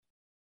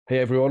Hey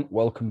everyone,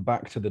 welcome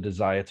back to the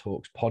Desire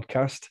Talks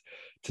podcast.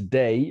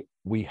 Today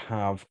we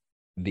have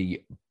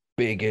the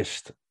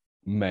biggest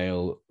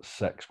male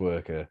sex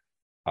worker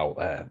out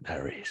there.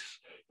 There is.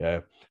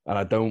 Yeah. And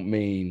I don't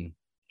mean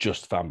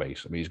just fan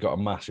base. I mean, he's got a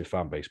massive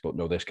fan base, but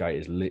no, this guy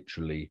is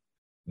literally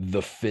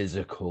the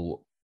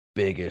physical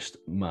biggest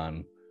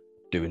man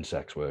doing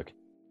sex work.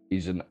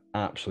 He's an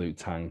absolute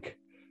tank.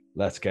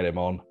 Let's get him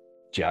on.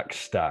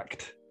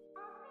 JackStacked.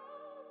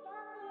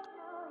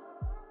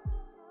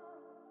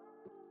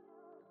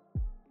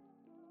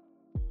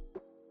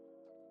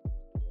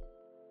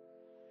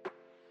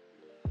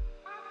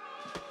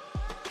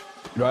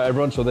 Right,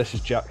 everyone. So this is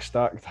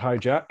JackStacked. Hi,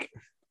 Jack.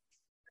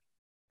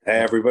 Hey,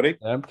 everybody.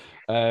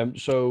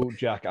 So,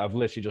 Jack, I've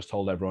literally just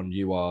told everyone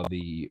you are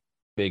the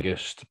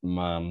biggest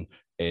man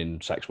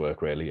in sex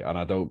work, really. And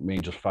I don't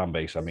mean just fan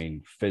base. I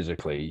mean,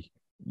 physically,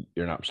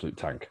 you're an absolute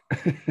tank.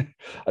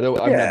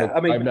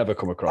 I've never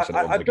come across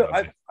anyone bigger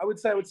than you. I would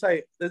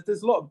say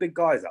there's a lot of big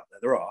guys out there.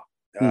 There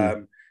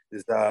are.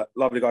 There's a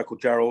lovely guy called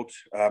Gerald,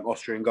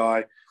 Austrian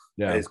guy.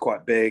 Yeah. He's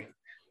quite big.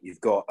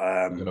 You've got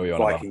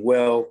Viking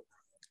Will.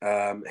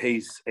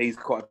 He's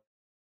quite a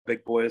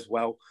big boy as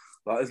well.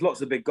 Like, there's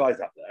lots of big guys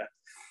out there.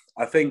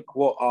 I think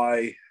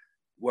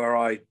where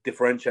I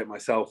differentiate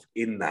myself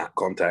in that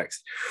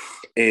context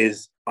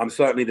is I'm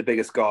certainly the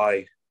biggest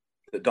guy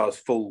that does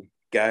full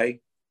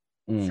gay,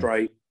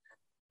 straight,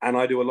 and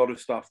I do a lot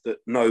of stuff that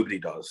nobody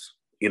does.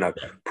 You know,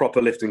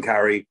 proper lift and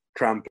carry,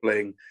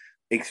 trampling,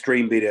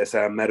 extreme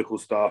BDSM, medical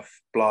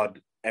stuff,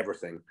 blood,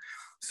 everything.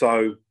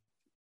 So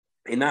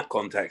in that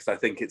context, I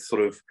think it's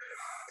sort of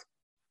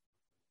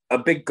a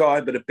big guy,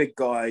 but a big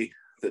guy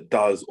that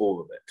does all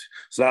of it.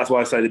 So that's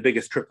why I say the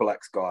biggest triple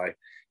X guy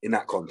in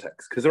that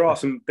context, because there are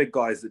some big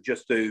guys that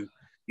just do,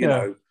 you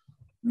know,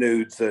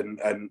 nudes and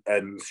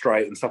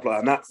straight and stuff like that,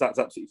 and that's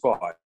absolutely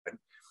fine.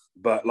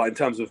 But like in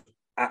terms of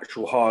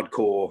actual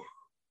hardcore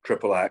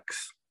triple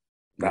X,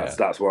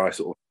 that's where I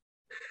sort of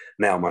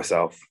nail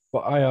myself.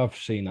 But I have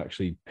seen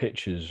actually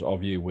pictures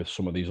of you with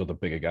some of these other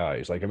bigger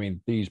guys. Like, I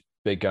mean, these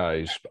big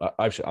guys,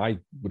 I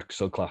would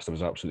still class them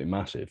as absolutely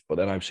massive. But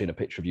then I've seen a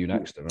picture of you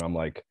next to them, and I'm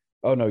like,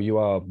 oh no,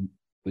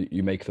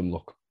 you make them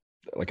look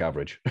like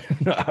average.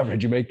 Not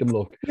average, you make them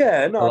look.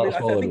 Yeah, no,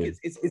 I think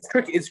it's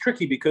tricky. It's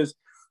tricky because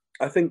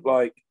I think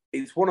like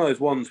it's one of those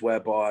ones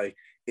whereby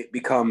it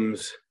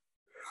becomes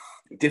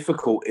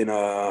difficult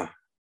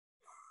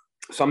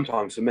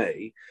sometimes for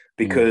me,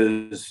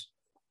 because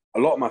a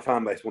lot of my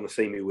fan base want to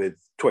see me with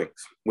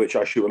twinks, which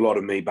I shoot a lot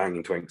of me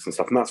banging twinks and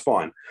stuff, and that's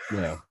fine.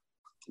 Yeah.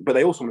 But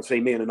they also want to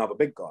see me and another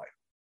big guy.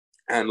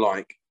 And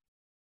like,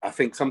 I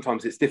think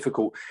sometimes it's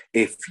difficult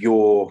if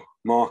your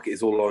market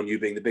is all on you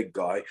being the big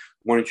guy.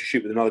 Wanting to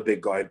shoot with another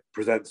big guy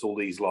presents all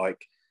these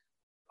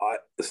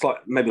it's like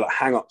maybe like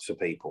hang-ups for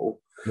people.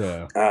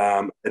 Yeah.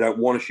 They don't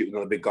want to shoot with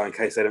another big guy in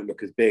case they don't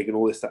look as big and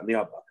all this, that, and the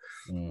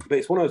other. But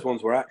it's one of those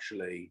ones where I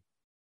actually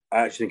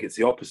think it's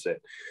the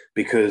opposite,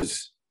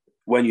 because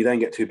when you then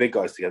get two big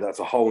guys together, that's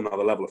a whole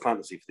nother level of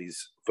fantasy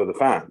for the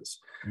fans.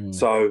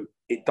 So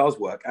it does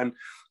work. And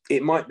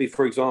it might be,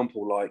 for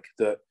example, like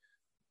that,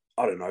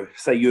 I don't know,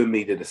 say you and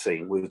me did a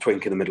scene with a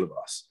twink in the middle of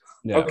us.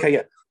 Yeah. Okay,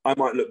 yeah, I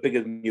might look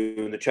bigger than you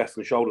in the chest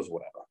and shoulders or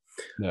whatever.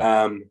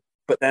 Yeah.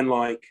 But then,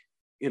 like,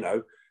 you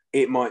know,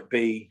 it might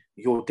be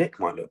your dick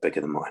might look bigger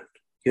than mine.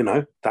 You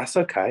know, that's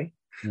okay.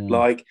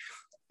 Like,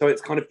 so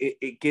it's kind of,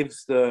 it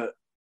gives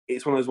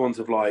it's one of those ones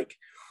of like,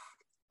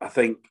 I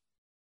think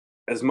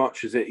as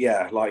much as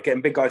like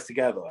getting big guys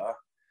together,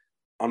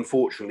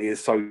 unfortunately,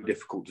 is so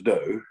difficult to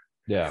do.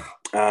 Yeah.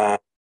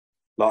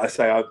 Like I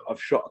say,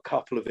 I've shot a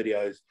couple of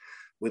videos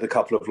with a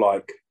couple of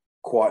like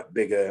quite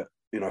bigger,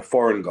 you know,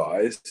 foreign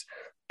guys,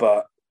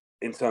 but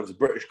in terms of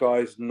British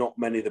guys, not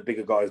many of the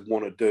bigger guys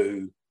want to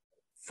do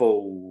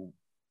full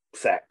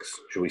sex,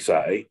 shall we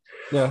say?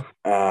 Yeah.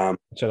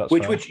 So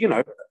which you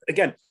know,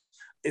 again,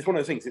 it's one of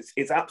those things.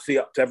 It's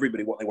absolutely up to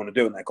everybody what they want to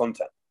do in their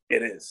content.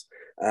 It is.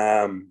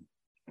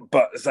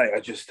 But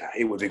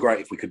it would be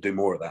great if we could do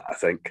more of that, I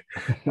think.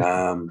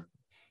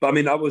 But I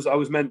mean, I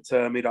was meant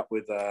to meet up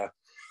with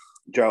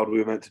Gerald. We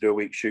were meant to do a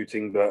week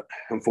shooting, but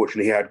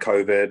unfortunately he had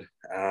COVID.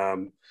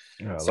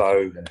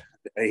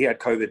 He had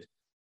COVID,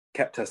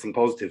 kept testing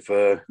positive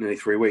for nearly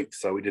 3 weeks,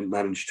 so we didn't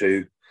manage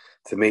to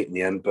meet in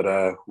the end,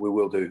 but we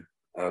will do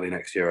early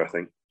next year, I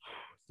think.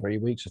 3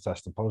 weeks of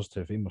testing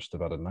positive. He must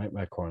have had a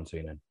nightmare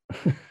quarantining.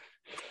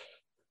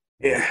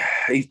 Yeah,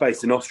 he's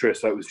based in Austria,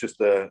 so it was just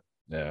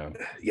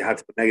you had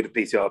to put negative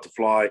PCR to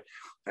fly,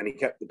 and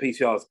the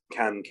PCRs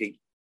can keep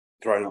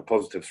throwing up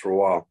positives for a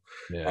while.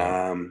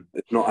 Yeah.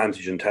 It's not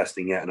antigen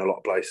testing yet in a lot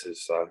of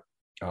places, so.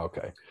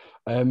 Okay.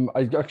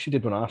 I actually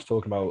did want to ask,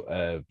 talking about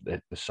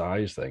the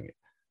size thing.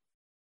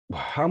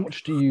 How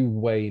much do you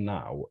weigh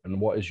now, and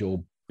what is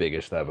your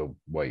biggest ever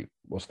weight?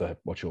 What's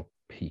your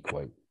peak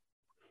weight?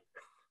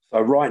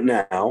 So right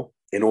now,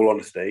 in all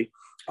honesty,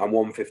 I'm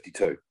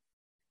 152.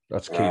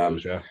 That's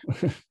kilos, yeah.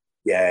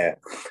 Yeah,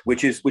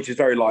 which is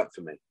very light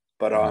for me.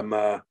 But I'm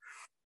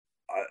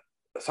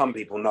some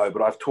people know,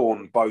 but I've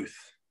torn both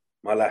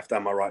my left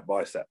and my right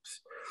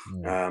biceps.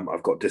 Mm.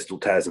 I've got distal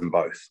tears in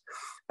both.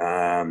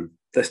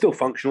 They're still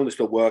functional. They're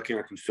still working.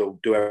 I can still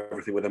do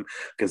everything with them.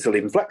 I can still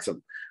even flex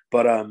them.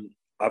 But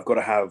I've got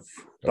to have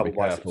double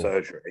bicep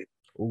surgery.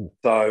 Ooh.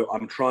 So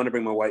I'm trying to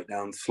bring my weight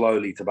down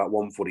slowly to about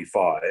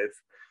 145,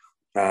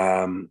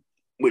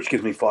 which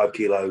gives me 5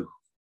 kilo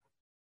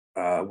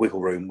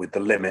wiggle room with the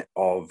limit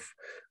of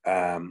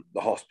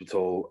the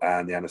hospital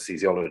and the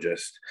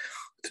anesthesiologist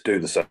to do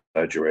the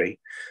surgery.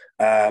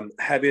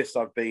 Heaviest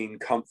I've been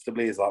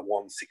comfortably is like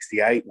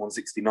 168,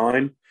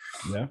 169.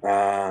 Yeah.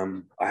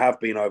 I have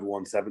been over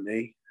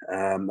 170.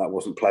 That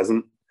wasn't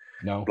pleasant.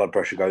 No. Blood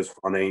pressure goes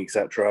funny,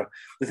 etc.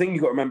 The thing you've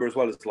got to remember as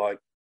well is like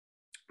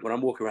when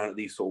I'm walking around at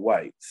these sort of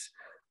weights,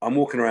 I'm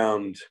walking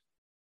around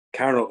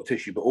carrying a lot of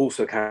tissue, but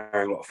also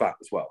carrying a lot of fat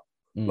as well.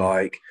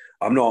 Like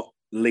I'm not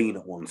lean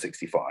at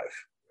 165.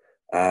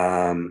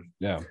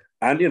 Yeah.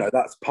 And, you know,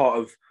 that's part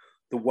of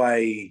the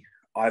way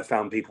I've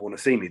found people want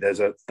to see me.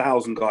 There's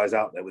 1,000 guys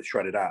out there with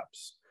shredded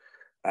abs.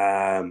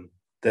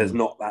 There's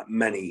not that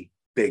many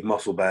big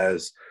muscle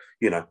bears.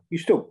 You know, you're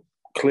still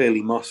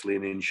clearly muscly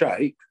and in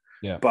shape,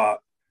 but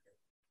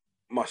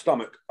my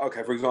stomach,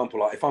 okay, for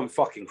example, like if I'm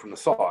fucking from the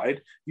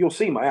side, you'll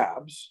see my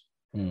abs,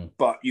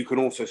 but you can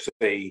also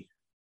see,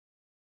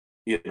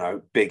 you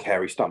know, big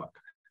hairy stomach.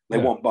 They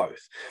want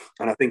both.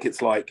 And I think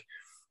it's like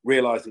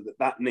realizing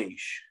that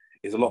niche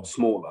is a lot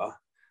smaller.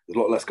 There's a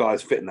lot less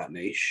guys fit in that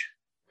niche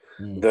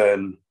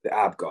than the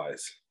ab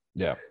guys.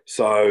 Yeah.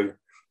 So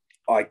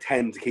I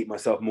tend to keep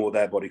myself more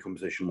there body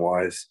composition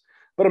wise.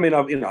 But I mean,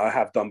 I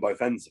have done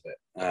both ends of it.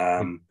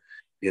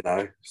 You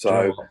know,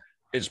 so. You know,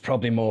 it's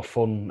probably more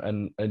fun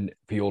and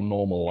for your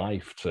normal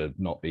life to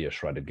not be a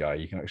shredded guy.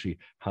 You can actually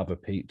have a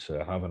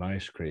pizza, have an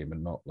ice cream,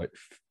 and not like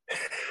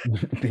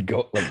be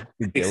guilty.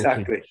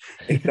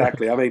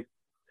 Exactly. I mean,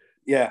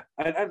 yeah,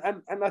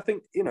 and I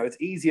think, you know, it's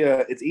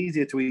easier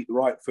to eat the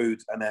right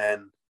foods and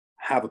then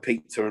have a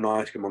pizza and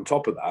ice cream on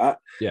top of that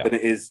than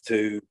it is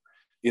to,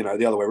 you know,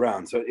 the other way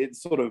around. So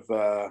it's sort of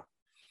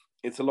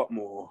it's a lot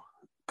more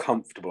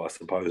comfortable, I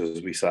suppose,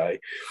 as we say,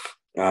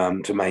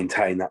 to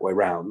maintain that way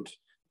round.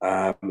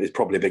 Is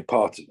probably a big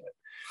part of it.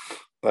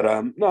 But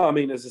no, I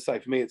mean, as I say,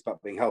 for me, it's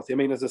about being healthy. I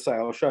mean, as I say,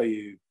 I'll show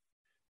you,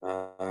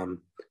 you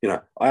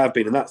know, I have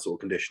been in that sort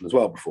of condition as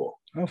well before.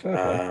 Oh, fair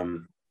play.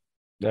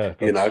 Yeah,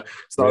 you know,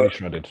 so really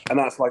shredded. And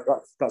that's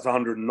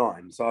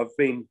 109. So I've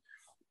been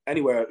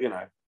anywhere, you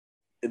know,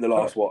 in the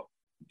last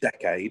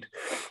decade,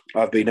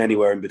 I've been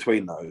anywhere in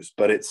between those.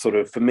 But it's sort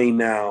of, for me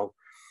now,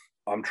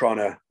 I'm trying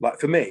to, like,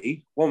 for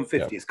me,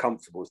 150 is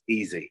comfortable, it's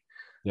easy.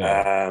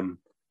 Yeah.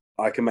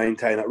 I can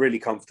maintain that really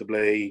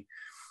comfortably.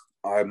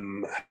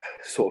 I'm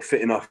sort of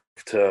fit enough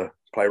to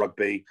play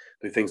rugby,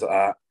 do things like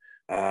that.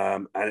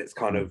 And it's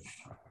kind of,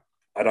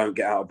 I don't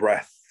get out of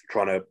breath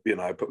trying to, you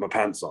know, put my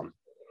pants on.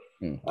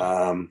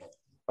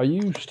 Are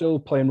you still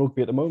playing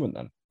rugby at the moment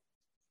then?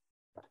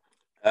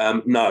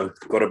 No,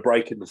 got a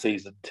break in the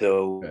season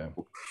till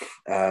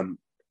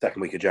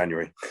second week of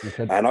January.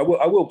 Okay. And I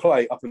will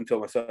play up until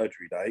my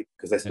surgery date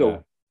because they're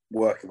still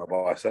working my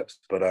biceps.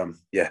 But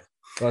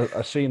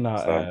I've seen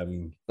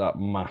that that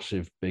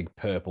massive big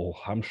purple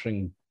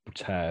hamstring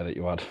tear that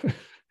you had.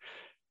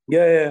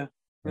 Yeah.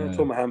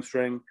 Tore my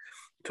hamstring,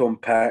 torn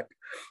pec.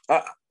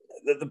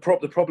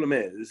 The problem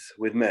is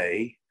with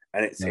me,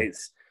 and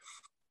it's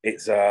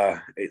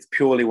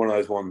purely one of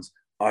those ones.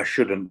 I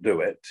shouldn't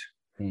do it,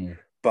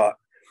 but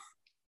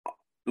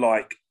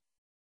like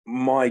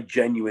my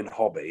genuine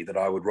hobby that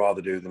I would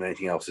rather do than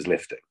anything else is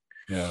lifting.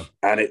 Yeah,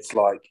 and it's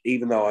like,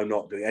 even though I'm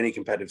not doing any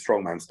competitive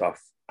strongman stuff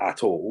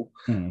at all,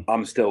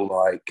 I'm still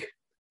like,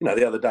 you know,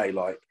 the other day,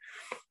 like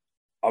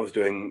I was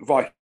doing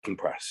Viking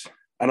press,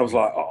 and I was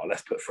like, oh,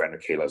 let's put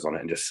 300 kilos on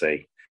it and just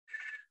see.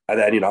 And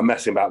then, you know, I'm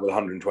messing about with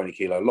 120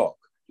 kilo lock.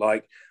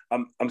 Like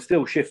I'm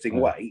still shifting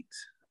weight,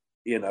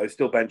 you know,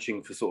 still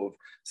benching for sort of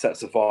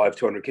sets of 5,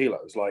 200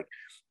 kilos. Like,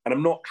 and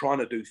I'm not trying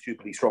to do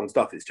stupidly strong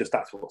stuff. It's just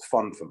that's what's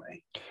fun for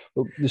me.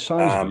 Well, the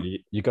size of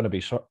it, you're going to be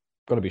strong.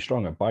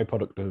 A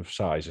byproduct of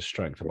size is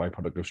strength. A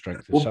byproduct of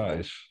strength is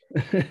size.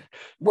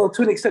 Well,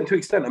 to an extent.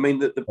 I mean,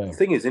 the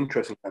thing is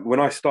interesting. When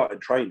I started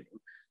training,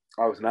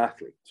 I was an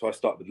athlete, so I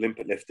started with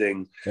Olympic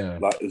lifting.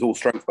 Like it was all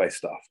strength-based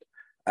stuff,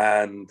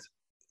 and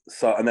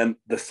then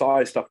the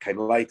size stuff came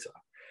later.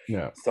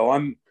 Yeah. So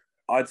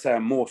I'd say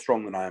I'm more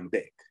strong than I am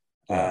big.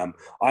 Yeah.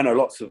 I know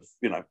lots of,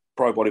 you know,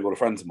 pro bodybuilder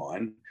friends of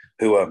mine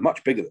who are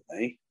much bigger than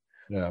me.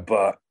 Yeah.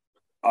 But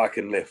I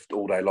can lift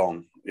all day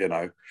long, you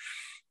know,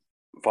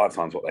 5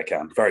 times what they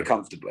can, very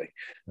comfortably.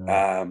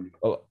 Yeah.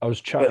 Well, I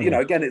was chatting. But, you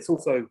know, again, it's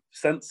also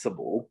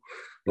sensible.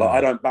 Like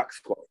I don't back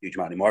squat a huge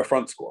amount anymore. I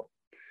front squat.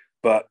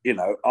 But, you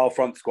know, I'll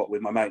front squat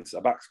with my mates that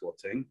are back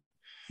squatting.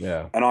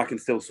 Yeah. And I can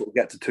still sort of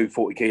get to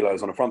 240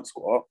 kilos on a front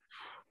squat.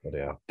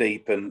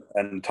 Deep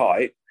and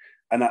tight.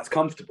 And that's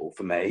comfortable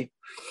for me.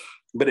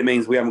 But it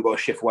means we haven't got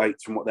to shift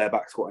weights from what they're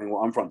back squatting and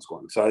what I'm front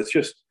squatting. So it's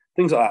just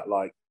things like that,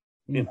 like,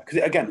 you know,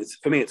 because again,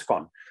 for me, it's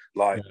fun.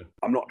 Like,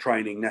 I'm not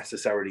training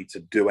necessarily to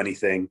do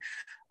anything.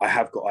 I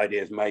have got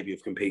ideas maybe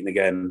of competing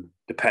again,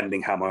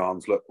 depending how my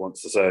arms look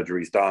once the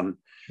surgery's done.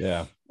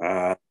 Yeah.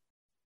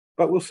 But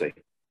but we'll see.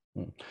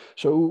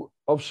 So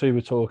obviously we're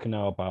talking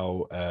now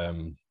about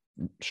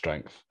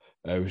strength.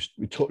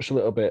 We touched a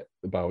little bit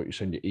about you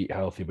saying you eat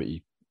healthy, but you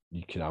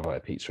can have like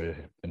a pizza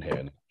in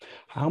here.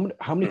 How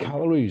many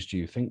calories do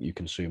you think you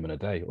consume in a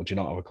day, or do you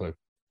not have a clue?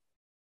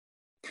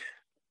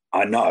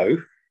 I know.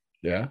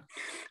 Yeah.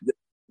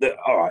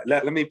 All right.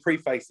 Let me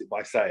preface it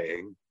by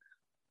saying,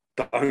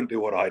 don't do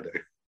what I do.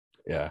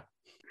 Yeah.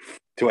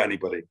 To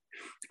anybody,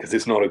 because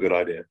it's not a good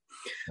idea.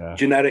 Yeah.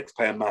 Genetics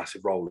play a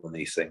massive role in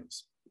these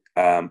things.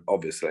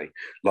 Obviously,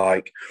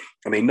 like,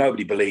 I mean,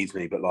 nobody believes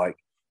me, but like,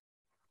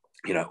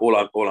 you know, all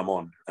I'm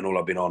on and all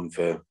I've been on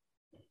for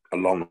a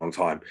long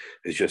time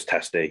is just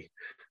Testy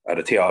at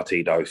a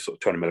TRT dose, sort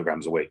of 20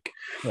 milligrams a week.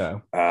 Yeah.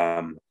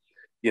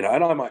 You know,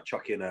 and I might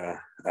chuck in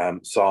a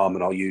SARM,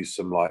 and I'll use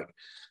some like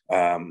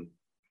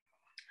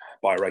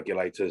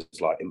bioregulators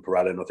like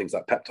Imperellin or things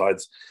like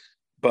peptides.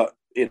 But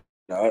you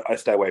know, I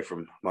stay away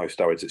from most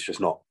steroids. It's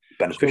just not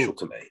beneficial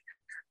to me.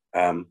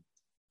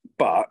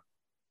 But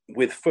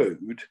with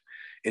food,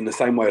 in the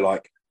same way,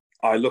 like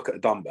I look at a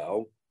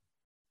dumbbell,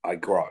 I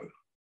grow.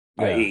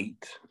 Yeah. I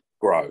eat,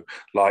 grow.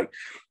 Like,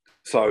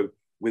 so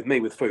with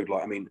me, with food,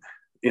 like, I mean,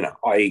 you know,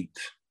 I eat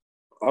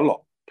a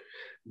lot,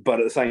 but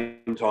at the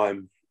same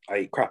time, I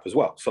eat crap as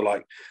well. So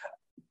like,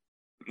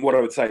 what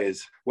I would say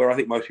is, where I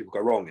think most people go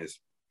wrong is,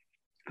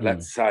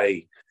 let's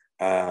say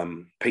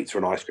pizza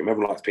and ice cream.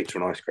 Everyone likes pizza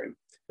and ice cream.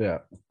 Yeah.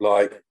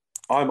 Like,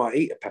 I might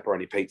eat a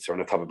pepperoni pizza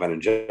and a tub of Ben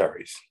and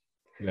Jerry's.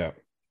 Yeah.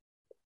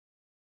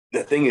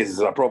 The thing is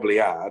I probably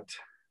add,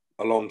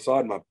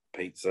 alongside my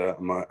pizza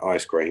and my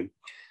ice cream,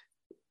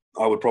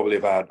 I would probably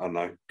have had, I don't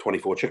know,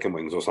 24 chicken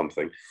wings or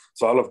something.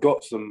 So I'll have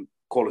got some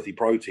quality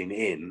protein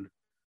in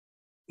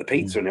the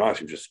pizza and the ice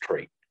cream, just a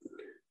treat.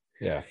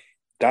 Yeah.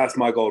 That's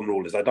my golden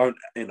rule, is I don't,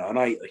 you know, and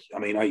I eat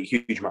a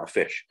huge amount of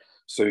fish,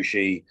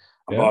 sushi,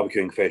 I'm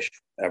barbecuing fish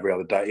every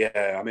other day.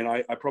 Yeah, I mean,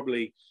 I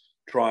probably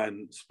try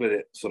and split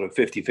it sort of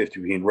 50-50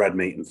 between red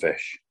meat and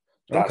fish.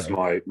 That's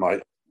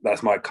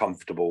that's my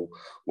comfortable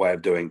way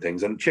of doing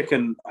things. And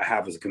chicken I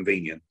have as a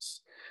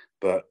convenience,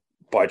 but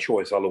by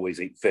choice, I'll always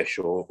eat fish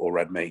or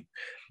red meat.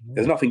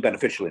 There's nothing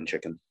beneficial in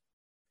chicken.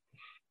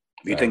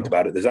 If you think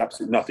about it, there's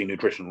absolutely nothing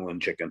nutritional in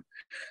chicken.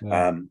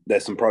 Yeah.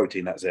 There's some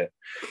protein, that's it.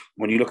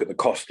 When you look at the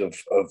cost of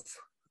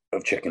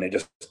chicken,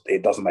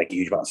 it doesn't make a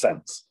huge amount of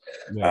sense.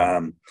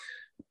 Yeah.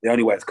 The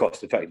only way it's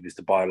cost effective is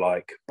to buy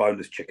like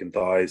boneless chicken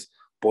thighs,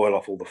 boil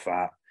off all the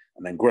fat,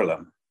 and then grill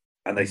them.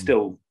 And they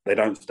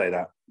don't stay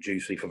that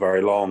juicy for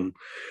very long.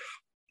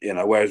 You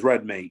know, whereas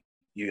red meat,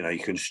 you know, you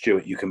can stew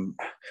it, you can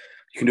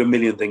do a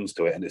million things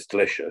to it, and it's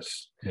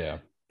delicious. Yeah.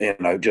 You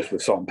know, just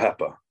with salt and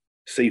pepper.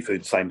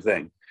 Seafood, same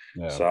thing.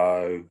 Yeah.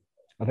 So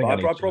I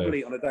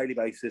probably on a daily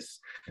basis,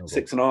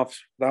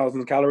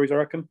 6,500 calories, I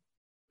reckon.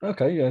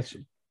 Okay, yes.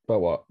 But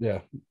what?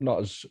 Yeah,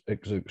 not as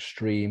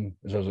extreme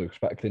as I was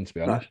expecting, to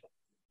be honest. No.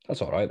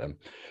 That's all right then.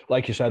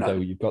 Like you said, though,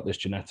 you've got this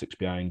genetics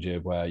behind you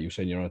where you're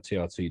saying you're on a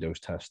TRT dose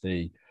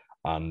Testy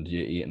and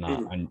you're eating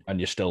that and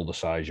you're still the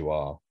size you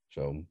are.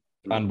 So,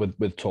 and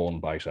with torn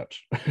biceps,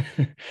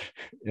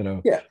 you know.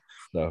 Yeah.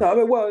 So. No, I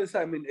mean, well,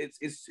 I mean,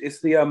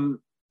 it's the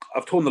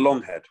I've torn the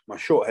long head. My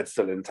short head's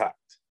still intact.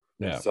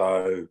 Yeah.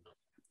 So,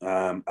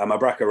 and my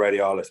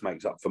brachioradialis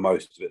makes up for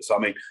most of it. So, I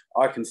mean,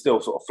 I can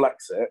still sort of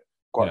flex it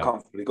quite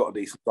comfortably. Got a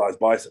decent sized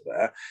bicep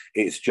there.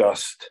 It's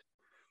just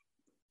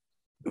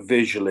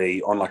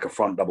visually on like a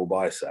front double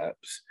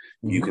biceps,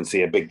 you can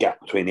see a big gap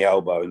between the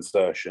elbow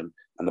insertion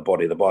and the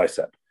body of the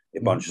bicep.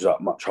 It bunches up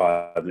much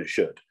higher than it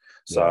should.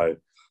 So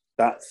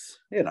that's,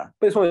 you know,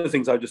 but it's one of the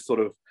things I just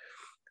sort of,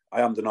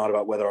 I am denied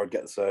about whether I'd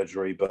get the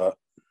surgery, but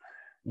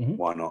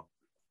why not?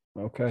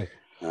 Okay.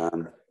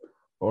 All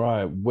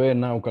right. We're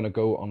now going to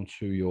go on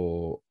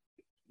to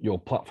your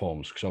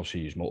platforms, because obviously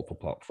you use multiple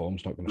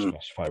platforms, not going to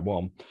specify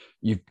one.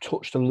 You've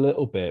touched a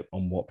little bit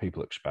on what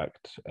people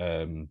expect.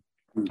 So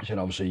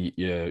obviously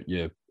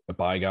you're a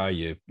bi guy,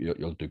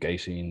 you'll do gay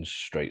scenes,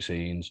 straight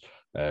scenes,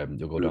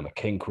 you'll go down the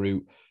kink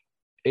route.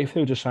 If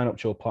they would just sign up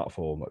to your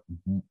platform,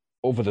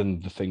 other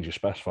than the things you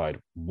specified,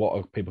 what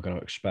are people going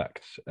to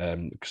expect?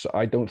 Because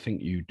I don't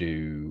think you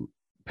do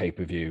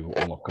pay-per-view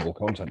unlockable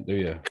content, do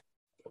you?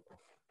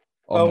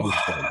 Well,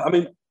 I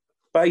mean,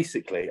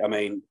 basically, I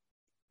mean,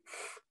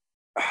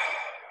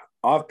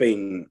 I've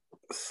been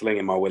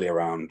slinging my willy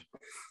around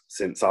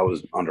since I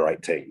was under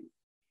 18.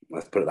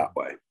 Let's put it that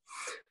way.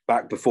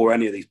 Back before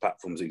any of these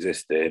platforms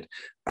existed,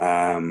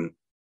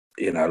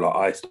 you know, like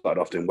I started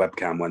off doing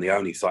webcam when the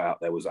only site out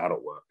there was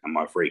Adult Work and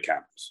my free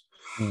cams,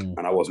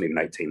 and I wasn't even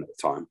 18 at the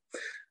time.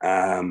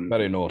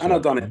 Very naughty. And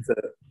I've done it to,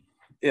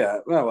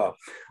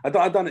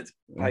 I've done it to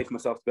pay for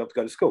myself to be able to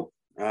go to school.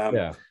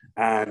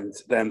 And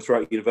then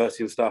throughout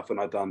university and stuff, and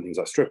I've done things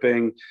like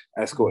stripping,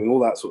 escorting, all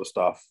that sort of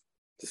stuff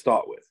to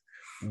start with.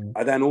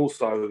 I then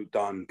also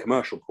done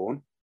commercial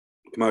porn,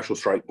 commercial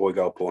straight boy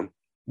girl porn,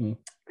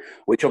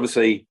 which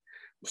obviously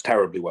was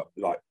terribly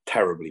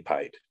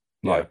paid,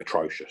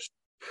 atrocious.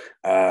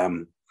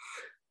 But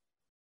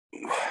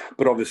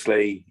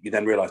obviously you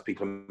then realize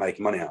people are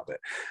making money out of it.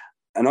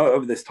 And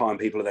over this time,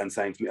 people are then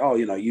saying to me, oh,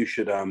 you know, you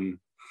should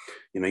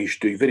you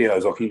should do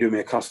videos, or can you do me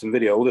a custom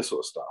video, all this sort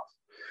of stuff.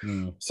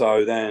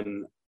 So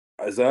then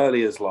as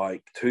early as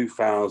like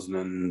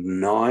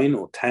 2009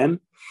 or 10,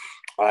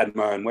 I had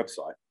my own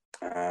website.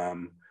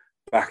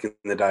 Back in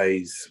the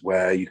days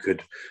where you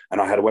could,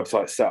 and I had a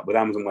website set up with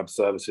Amazon Web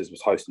Services,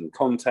 was hosting the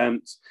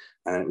content,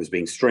 and it was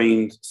being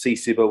streamed.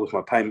 CCbill was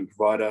my payment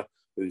provider,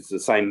 who's the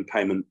same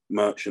payment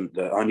merchant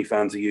that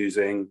OnlyFans are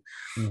using,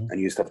 and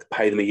you used to have to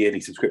pay them a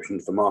yearly subscription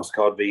for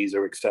MasterCard,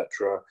 Visa,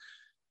 etc.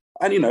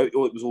 And, it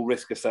was all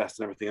risk assessed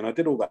and everything. And I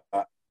did all that,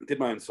 did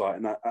my own site,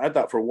 and I had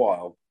that for a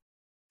while.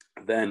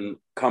 Then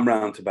come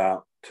round to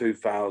about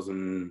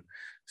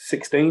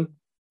 2016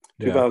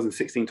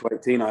 to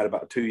 18, I had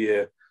about a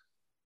 2-year,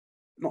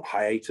 not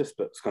hiatus,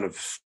 but it's kind of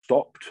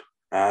stopped.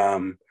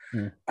 And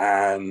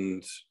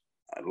a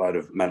load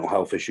of mental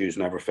health issues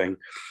and everything.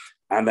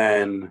 And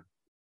then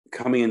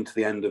coming into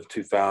the end of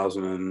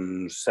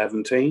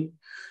 2017,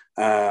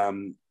 a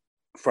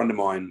friend of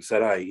mine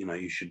said, hey,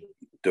 you should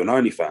do an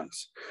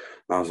OnlyFans.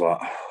 And I was like,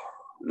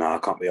 no, I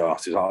can't be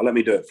asked. He's like, let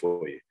me do it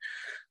for you.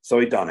 So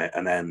he done it.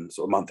 And then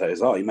sort of a month later,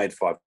 he's like, he made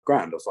 $5,000.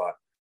 I was like,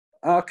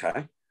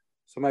 okay,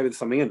 so maybe there's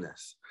something in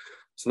this.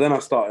 So then I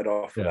started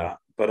off with that.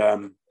 But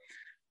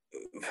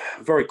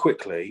very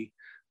quickly,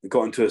 we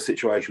got into a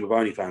situation with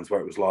OnlyFans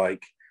where it was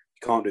like,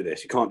 you can't do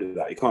this, you can't do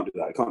that, you can't do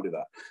that, you can't do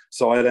that.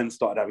 So I then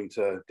started having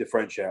to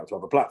differentiate out to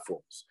other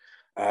platforms.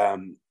 I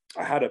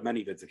had a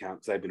ManyVids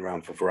account, they've been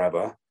around for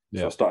forever.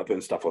 So I started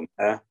putting stuff on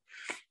there.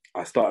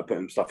 I started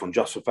putting stuff on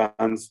Just for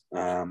Fans,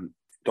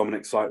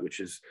 Dominic's site, which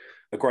is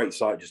a great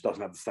site, just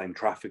doesn't have the same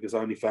traffic as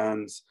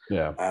OnlyFans.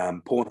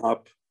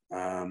 Pornhub,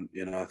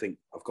 I think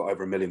I've got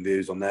over 1 million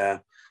views on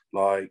there.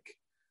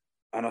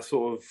 And I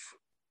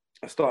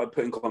started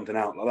putting content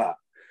out like that.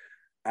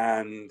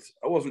 And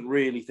I wasn't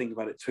really thinking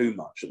about it too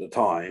much at the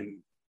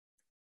time.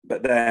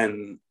 But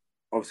then,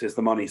 obviously, as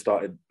the money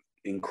started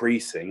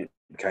increasing, it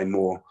became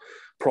more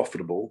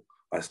profitable.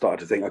 I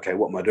started to think, okay,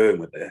 what am I doing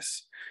with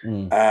this?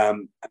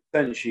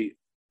 Essentially,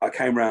 I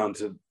came around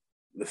to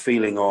the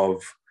feeling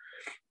of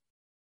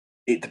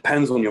it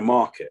depends on your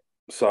market.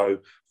 So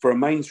for a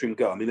mainstream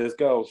girl, there's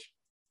girls,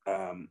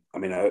 so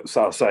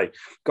I'll say, a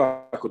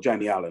guy called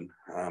Jamie Allen,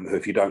 who,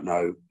 if you don't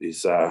know,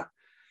 is...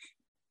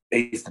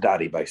 he's the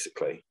daddy,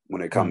 basically,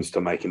 when it comes to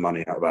making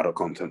money out of adult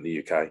content in the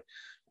UK.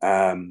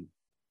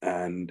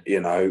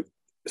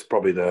 It's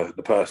probably the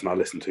person I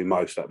listen to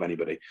most out of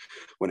anybody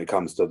when it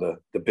comes to the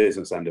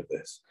business end of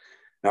this.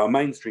 Now, a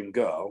mainstream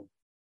girl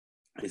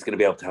is going to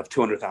be able to have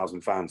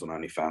 200,000 fans on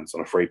OnlyFans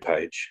on a free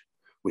page,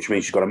 which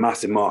means she's got a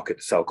massive market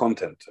to sell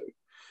content to.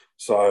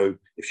 So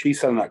if she's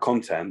selling that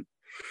content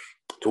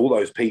to all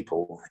those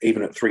people,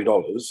 even at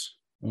 $3,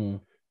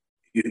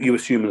 you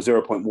assume a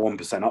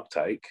 0.1%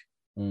 uptake,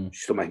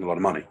 she's still making a lot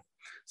of money.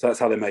 So that's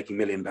how they're making £1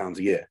 million a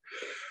year.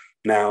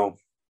 Now,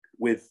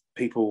 with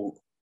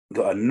people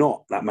that are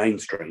not that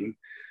mainstream,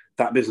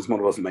 that business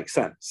model doesn't make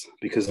sense,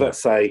 because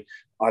let's say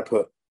I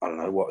put,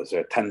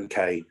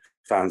 10K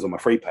fans on my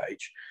free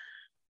page,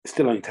 it's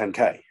still only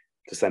 10K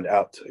to send it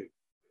out to.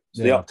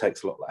 So the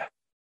uptake's a lot less.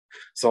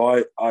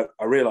 So I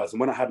realized, and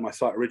when I had my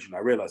site originally,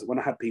 I realized that when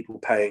I had people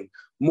paying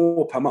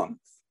more per month,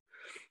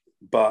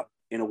 but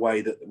in a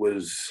way that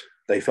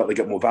they felt they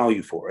get more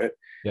value for it,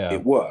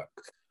 it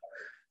worked.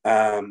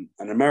 An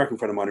American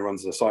friend of mine who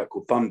runs a site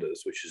called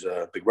Thunders, which is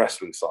a big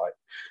wrestling site,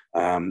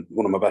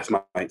 one of my best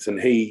mates, and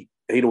he'd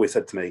always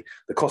said to me,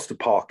 the cost of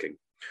parking,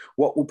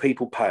 what will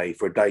people pay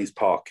for a day's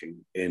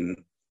parking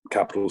in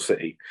capital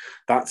city?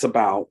 That's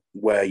about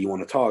where you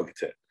want to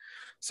target it.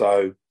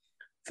 So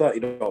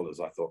 $30,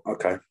 I thought,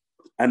 okay.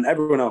 And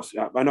everyone else,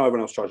 I know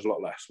everyone else charges a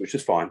lot less, which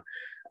is fine.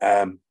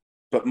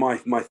 But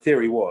my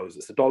theory was,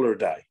 it's $1 a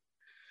day.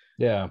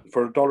 Yeah.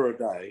 For $1 a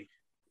day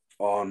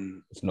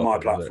on my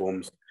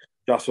platforms,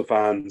 Just for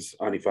Fans,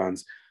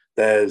 OnlyFans,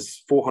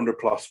 there's 400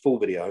 plus full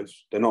videos.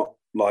 They're not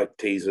like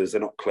teasers,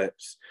 they're not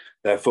clips.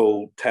 They're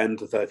full 10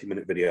 to 30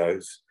 minute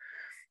videos.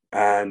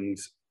 And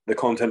the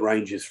content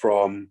ranges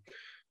from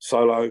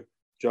solo,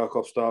 jerk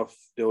off stuff,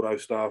 dildo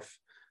stuff,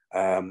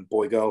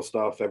 boy girl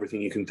stuff,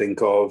 everything you can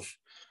think of,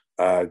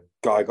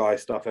 guy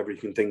stuff,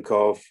 everything you can think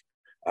of.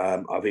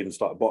 I've even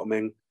started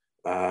bottoming.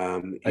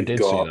 You've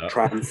got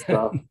trans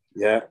stuff.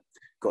 Yeah,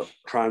 got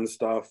trans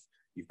stuff.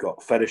 You've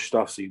got fetish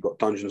stuff. So you've got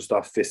dungeon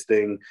stuff,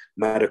 fisting,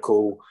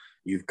 medical.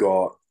 You've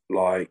got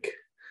like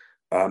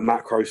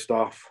macro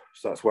stuff.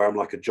 So that's where I'm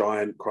like a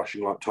giant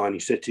crushing like tiny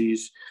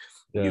cities.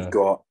 Yeah. You've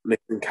got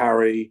lift and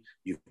carry.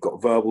 You've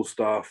got verbal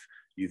stuff.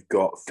 You've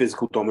got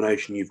physical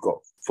domination. You've got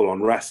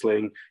full-on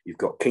wrestling. You've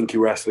got kinky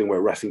wrestling,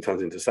 where wrestling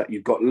turns into sex.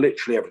 You've got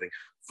literally everything.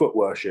 Foot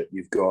worship.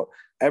 You've got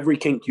every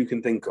kink you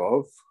can think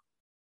of,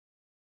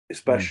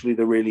 especially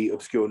the really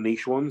obscure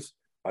niche ones.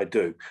 I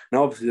do.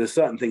 Now, obviously, there's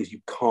certain things you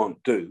can't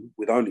do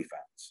with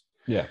OnlyFans.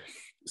 Yeah.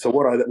 So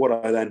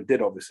what I then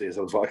did, obviously, is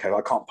I was like, okay,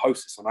 I can't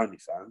post this on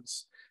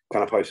OnlyFans.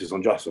 Can I post this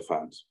on Just for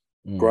Fans?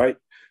 Great.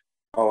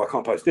 Oh, I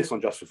can't post this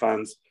on Just for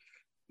Fans,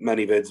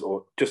 ManyVids,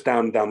 or just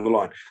down the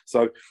line.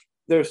 So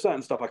there are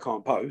certain stuff I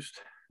can't post.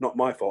 Not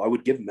my fault. I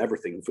would give them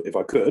everything if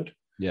I could.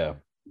 Yeah.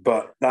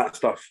 But that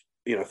stuff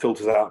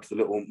filters out to the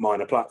little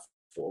minor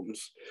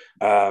platforms.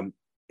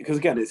 Because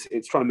again,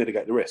 it's trying to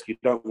mitigate the risk. You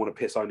don't want to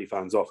piss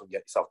OnlyFans off and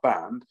get yourself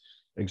banned.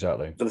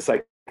 Exactly. For the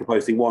sake of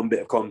posting one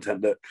bit of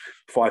content that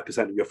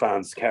 5% of your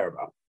fans care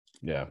about.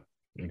 Yeah,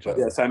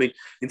 exactly. But yeah, so I mean,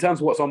 in terms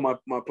of what's on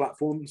my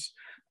platforms,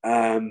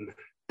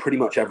 pretty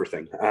much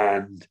everything.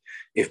 And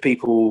if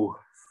people,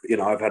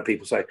 I've had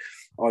people say,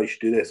 "Oh, you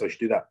should do this, I should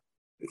do that."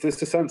 If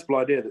it's a sensible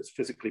idea that's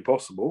physically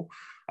possible,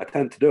 I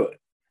tend to do it.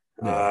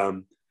 Yeah.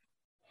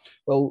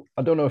 Well,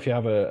 I don't know if you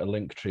have a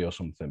link tree or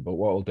something, but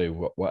what I'll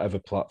do, whatever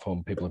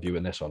platform people are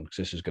viewing this on, because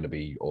this is going to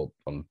be all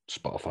on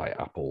Spotify,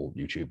 Apple,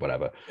 YouTube,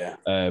 whatever. Yeah.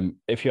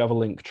 If you have a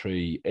link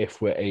tree,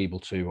 if we're able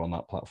to on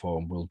that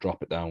platform, we'll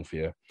drop it down for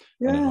you.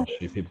 Yeah. And then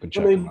obviously people can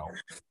check them out.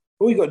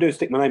 All you got to do is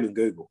stick my name in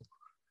Google.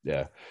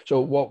 Yeah.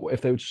 So what if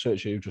they were to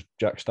search you, just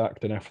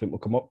JackStacked and everything will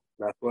come up?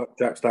 That's what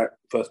JackStacked,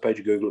 first page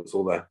of Google, it's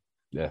all there.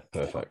 Yeah,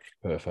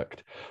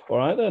 perfect. All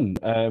right then.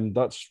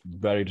 That's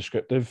very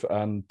descriptive,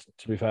 and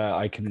to be fair,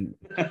 I can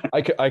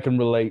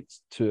relate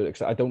to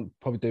it. I don't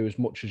probably do as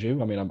much as you.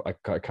 I mean, I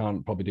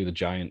can't probably do the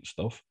giant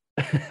stuff.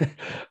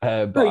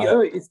 But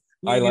no,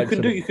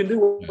 you can do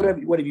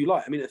whatever you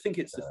like. I mean, I think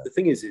the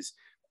thing is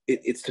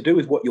it's to do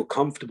with what you're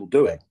comfortable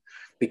doing,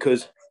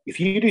 because if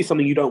you do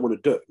something you don't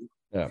want to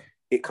do,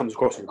 it comes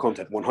across in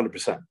content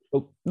 100%.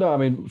 Well, no, I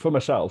mean, for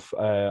myself,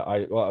 what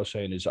I was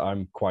saying is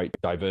I'm quite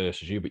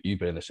diverse as you, but you've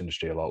been in this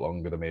industry a lot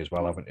longer than me as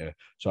well, haven't you?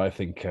 So I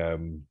think, I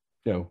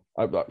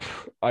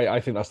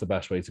think that's the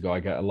best way to go. I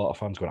get a lot of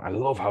fans going, I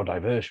love how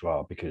diverse you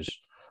are, because,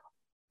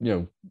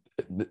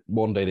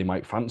 one day they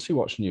might fancy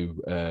watching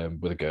you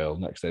with a girl.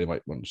 Next day they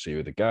might want to see you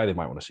with a guy. They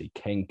might want to see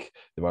kink.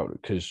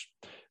 Because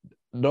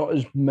not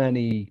as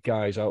many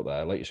guys out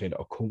there, like you're saying,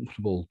 are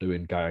comfortable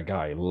doing guy on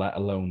guy, let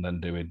alone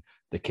then doing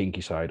the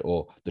kinky side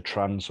or the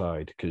trans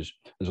side, because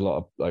there's a lot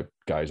of like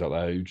guys out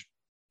there who,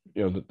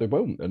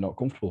 they're not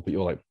comfortable, but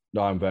you're like,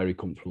 no, I'm very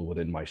comfortable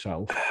within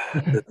myself.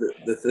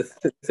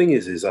 the thing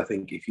is I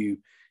think if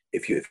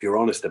you're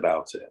honest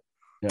about it,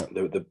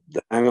 the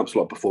hang-ups a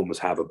lot of performers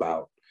have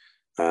about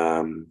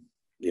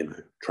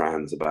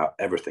trans, about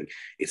everything,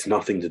 it's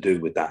nothing to do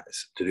with that.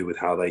 It's to do with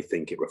how they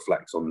think it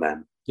reflects on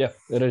them. Yeah,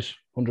 it is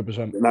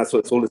 100%. And that's what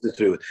it's all to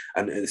do with.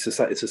 And it's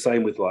the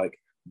same with like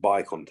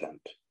bi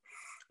content.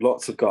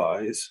 Lots of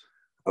guys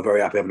are very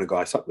happy having a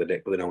guy suck their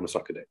dick, but they don't want to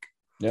suck a dick.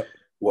 Yep.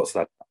 What's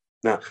that?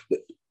 Now,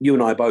 you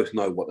and I both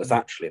know what that's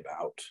actually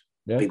about.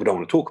 Yeah. People don't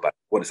want to talk about it.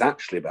 What it's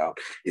actually about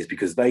is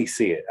because they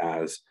see it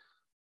as,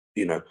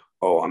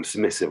 oh, I'm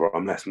submissive or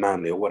I'm less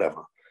manly or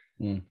whatever.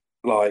 Mm.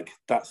 Like,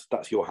 that's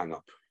your hang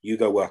up. You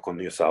go work on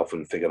yourself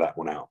and figure that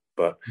one out.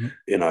 But,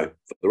 for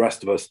the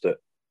rest of us that,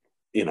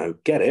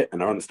 get it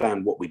and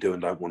understand what we do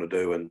and don't want to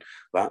do and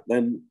that,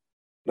 then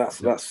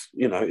that's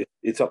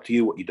it's up to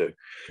you what you do.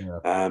 Yeah.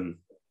 And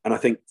I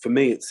think for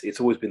me it's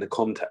always been the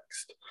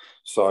context.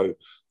 So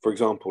for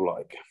example,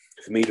 like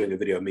for me doing a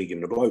video of me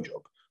giving a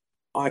blowjob,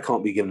 I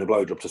can't be giving a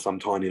blowjob to some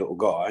tiny little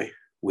guy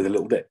with a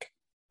little dick.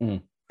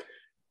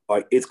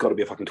 Like it's got to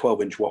be a fucking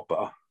 12-inch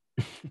whopper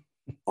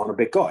on a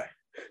big guy,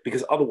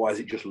 because otherwise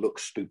it just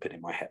looks stupid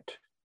in my head.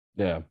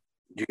 Yeah.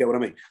 Do you get what I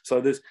mean? So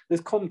there's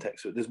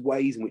context, there's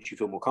ways in which you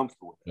feel more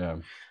comfortable with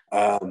it.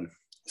 Yeah.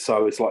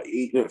 So it's like,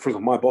 for example,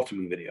 my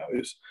bottoming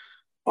videos,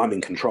 I'm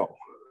in control.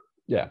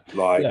 Yeah.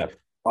 Like,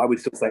 I would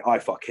still say, I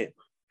fuck him.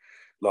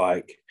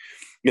 Like,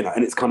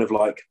 and it's kind of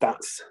like,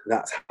 that's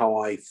how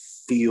I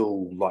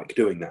feel like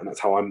doing that. And that's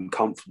how I'm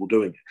comfortable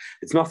doing it.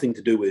 It's nothing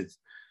to do with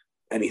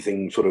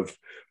anything sort of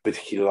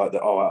particular like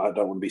that. Oh, I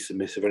don't want to be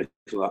submissive or anything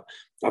like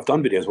that. I've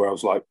done videos where I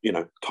was like,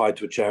 tied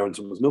to a chair and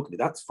someone's milking me.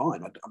 That's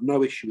fine. I have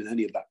no issue with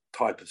any of that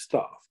type of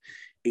stuff.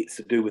 It's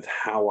to do with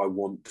how I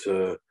want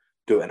to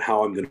do it and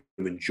how I'm going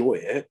to enjoy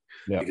it,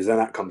 because then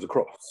that comes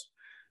across.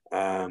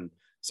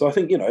 So I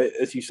think,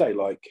 as you say,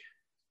 like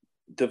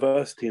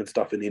diversity and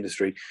stuff in the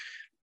industry,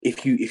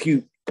 if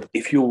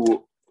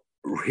you're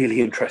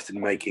really interested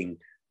in making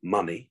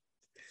money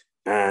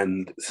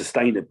and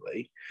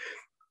sustainably,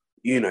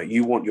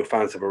 you want your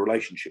fans to have a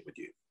relationship with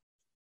you.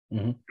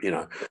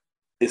 Mm-hmm.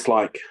 It's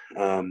like,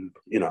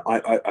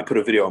 I put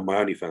a video on my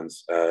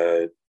OnlyFans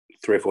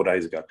 3 or 4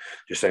 days ago,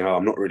 just saying, oh,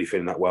 I'm not really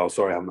feeling that well.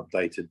 Sorry, I haven't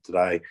updated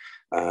today.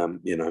 And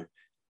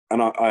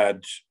I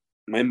had,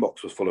 my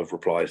inbox was full of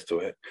replies to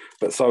it,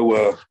 but so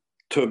were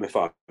 2 of my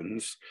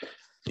phones,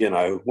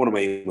 one of my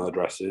email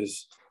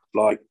addresses,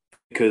 like,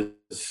 because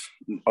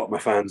my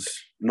fans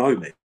know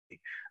me.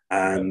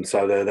 And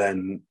so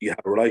then you have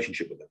a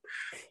relationship with them.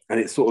 And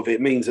it's sort of,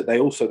 it means that they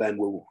also then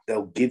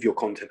they'll give your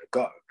content a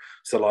go.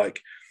 So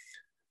like,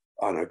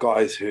 I don't know,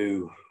 guys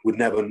who would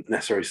never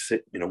necessarily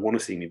want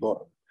to see me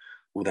bottom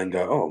will then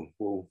go,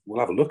 oh, we'll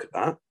have a look at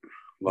that.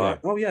 Like,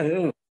 oh yeah,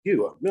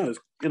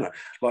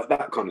 like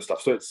that kind of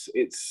stuff. So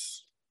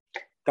it's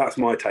that's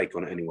my take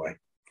on it anyway.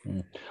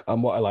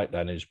 And what I like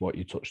then is what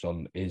you touched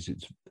on is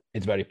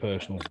it's very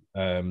personal.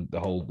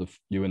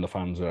 You and the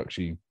fans are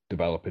actually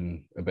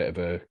developing a bit of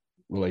a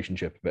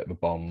relationship, a bit of a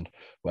bond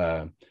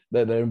where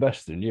they're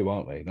invested in you,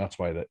 aren't they? That's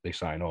why they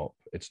sign up.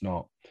 It's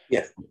not,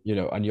 yeah, you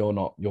know, and you're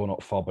not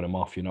fobbing them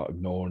off. You're not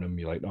ignoring them.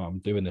 You're like, no, I'm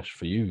doing this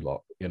for you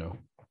lot, you know.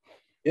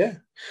 Yeah.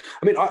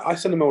 I mean, I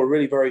send them a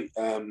really very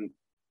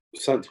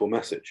sensible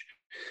message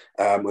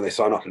when they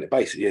sign up, and it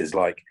basically is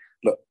like,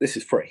 look, this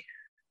is free.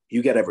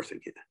 You get everything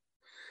here.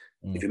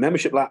 If your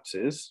membership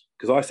lapses,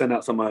 because I send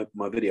out some of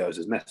my videos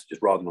as messages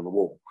rather than on the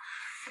wall,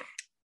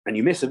 and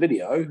you miss a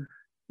video,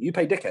 you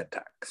pay dickhead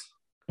tax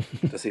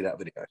to see that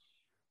video.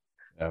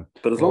 Yeah.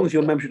 But as long as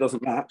your membership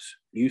doesn't lapse,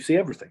 you see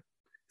everything.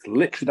 It's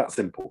literally that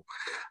simple.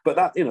 But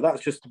that, you know,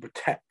 that's just to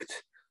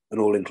protect an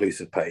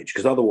all-inclusive page,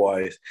 because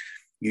otherwise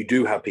you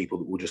do have people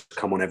that will just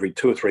come on every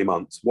 2 or 3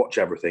 months, watch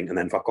everything, and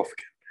then fuck off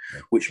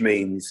again. Which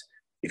means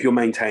if you're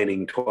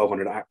maintaining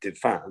 1,200 active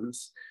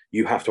fans,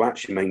 you have to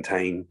actually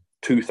maintain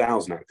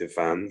 2,000 active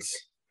fans,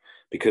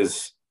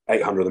 because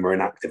 800 of them are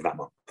inactive that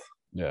month.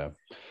 Yeah,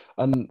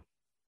 and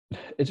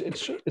it's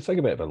like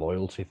a bit of a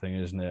loyalty thing,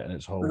 isn't it? And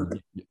it's whole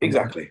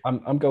exactly.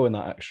 I'm going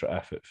that extra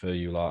effort for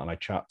you lot, and I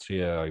chat to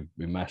you,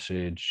 we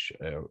message,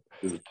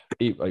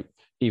 like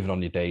even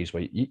on your days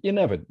where you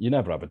never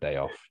have a day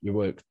off. You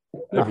work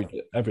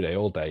every day,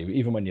 all day,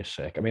 even when you're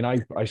sick. I mean,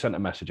 I sent a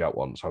message out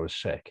once. I was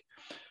sick,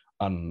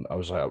 and I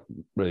was like,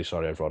 really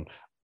sorry, everyone.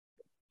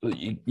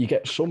 You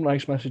get some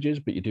nice messages,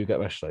 but you do get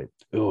messages like,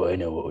 oh, I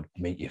know what would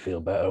make you feel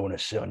better. I want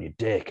to sit on your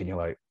dick. And you're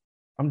like,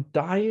 I'm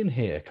dying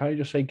here. Can't you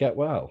just say get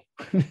well?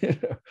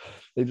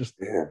 They just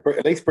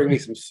at least bring me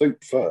some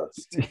soup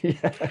first.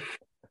 Yeah.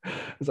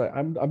 It's like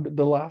I'm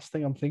the last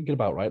thing I'm thinking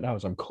about right now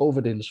is I'm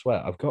covered in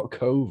sweat. I've got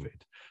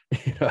COVID.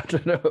 You know, I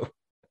don't know.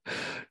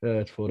 Yeah,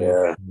 it's funny.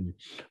 Yeah.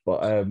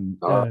 But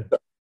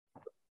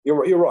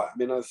you're right. I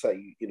mean, I'd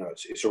say, you know,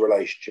 it's a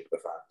relationship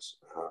with the fans.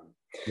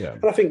 Yeah.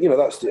 And I think, you know,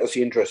 that's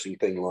the interesting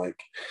thing.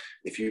 Like,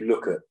 if you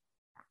look at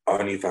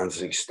OnlyFans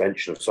as an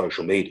extension of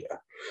social media,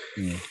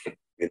 in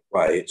a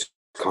way, it's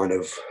kind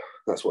of,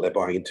 that's what they're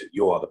buying into.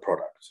 You are the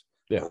product.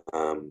 Yeah.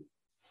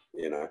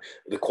 You know,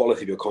 the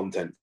quality of your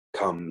content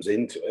comes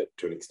into it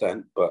to an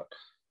extent, but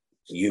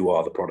you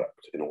are the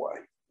product in a way.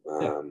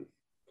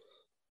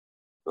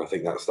 I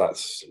think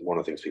that's one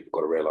of the things people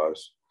got to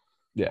realise.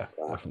 Yeah,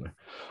 definitely.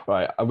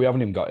 Right, we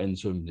haven't even got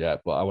into them yet,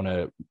 but I want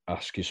to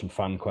ask you some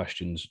fan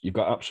questions. You've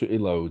got absolutely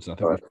loads, and I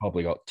think we've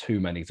probably got too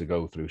many to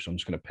go through, so I'm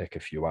just going to pick a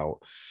few out.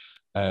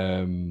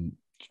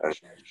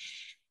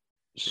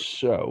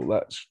 So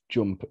let's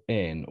jump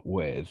in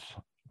with...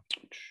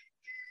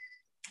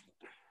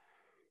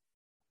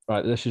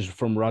 Right, this is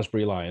from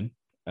Raspberry Lion.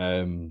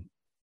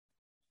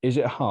 Is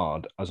it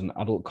hard as an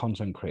adult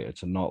content creator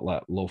to not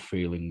let love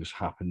feelings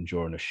happen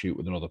during a shoot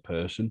with another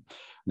person?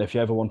 And if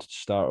you ever wanted to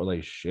start a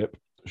relationship,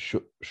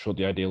 should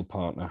the ideal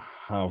partner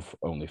have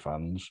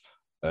OnlyFans?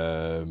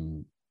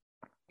 And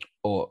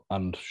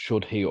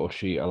should he or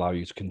she allow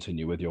you to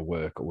continue with your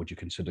work, or would you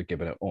consider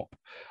giving it up?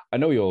 I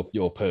know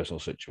your personal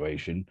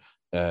situation,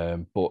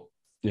 but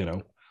you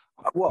know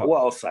what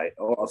I'll say.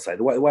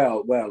 The way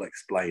I'll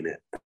explain it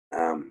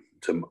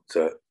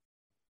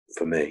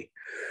for me,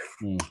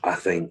 I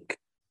think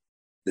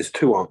there's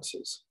two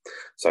answers.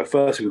 So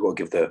first, we've got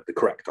to give the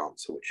correct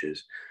answer, which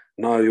is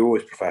no. You're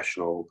always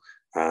professional.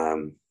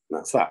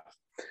 That's that.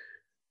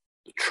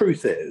 The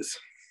truth is,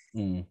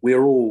 we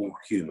are all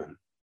human.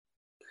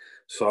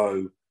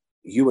 So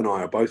you and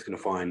I are both going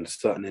to find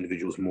certain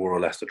individuals more or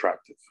less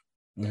attractive.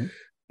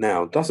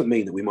 Now, it doesn't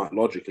mean that we might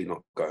logically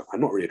not go,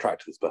 I'm not really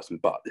attracted to this person,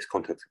 but this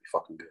content's going to be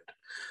fucking good,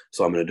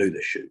 so I'm going to do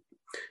this shoot.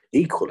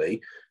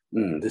 Equally,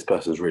 this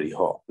person's really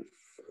hot,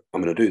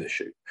 I'm going to do this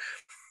shoot.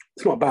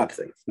 It's not a bad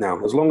thing.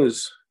 Now, as long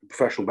as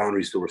professional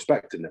boundaries still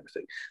respected and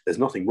everything, there's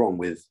nothing wrong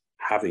with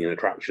having an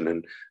attraction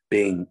and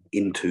being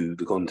into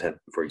the content,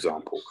 for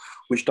example,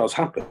 which does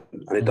happen,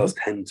 and it does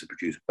tend to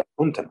produce better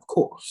content, of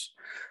course.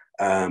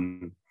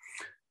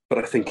 But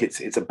I think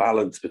it's a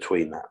balance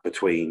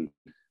between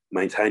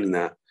maintaining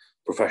that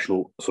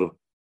professional sort of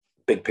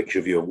big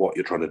picture view of what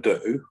you're trying to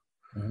do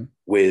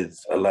with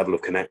a level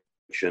of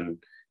connection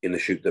in the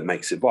shoot that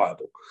makes it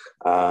viable.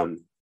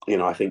 You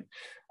know, I think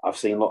I've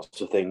seen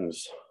lots of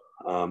things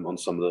on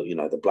some of the, you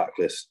know, the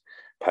blacklist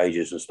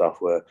pages and stuff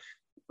where,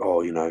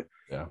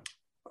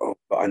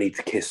 but I need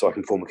to kiss so I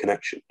can form a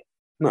connection.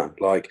 No,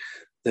 like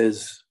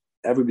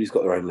everybody's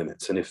got their own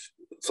limits, and if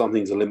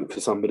something's a limit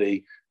for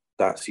somebody,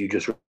 you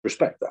just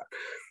respect that.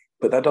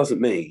 But that doesn't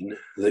mean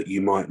that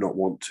you might not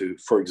want to.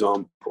 For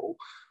example,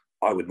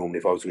 I would normally,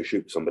 if I was going to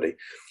shoot with somebody,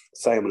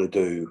 say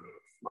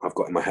I've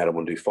got in my head, I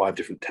want to do 5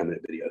 different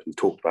 10-minute videos. We've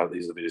talked about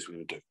these are the videos we're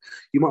going to do.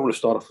 You might want to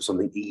start off with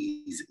something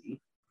easy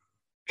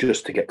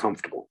just to get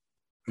comfortable.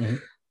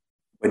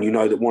 When you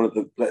know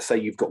that let's say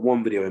you've got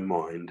one video in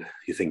mind,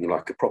 you're thinking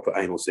like a proper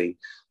anal scene,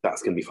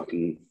 that's going to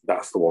be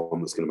that's the one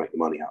that's going to make the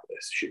money out of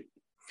this shoot.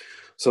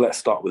 So let's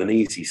start with an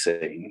easy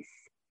scene,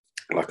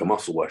 like a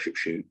muscle worship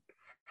shoot,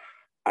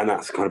 and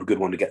that's kind of a good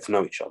one to get to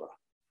know each other.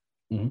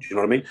 Do you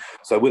know what I mean?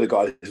 So with a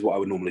guy, this is what I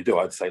would normally do.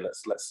 I'd say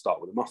let's start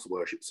with a muscle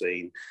worship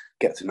scene,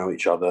 get to know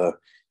each other,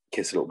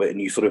 kiss a little bit,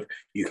 and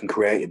you can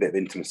create a bit of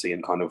intimacy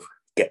and kind of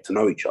get to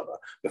know each other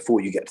before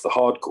you get to the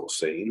hardcore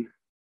scene.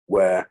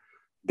 where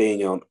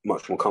being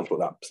much more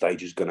comfortable at that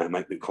stage is going to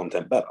make the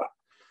content better.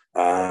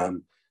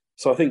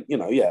 So I think,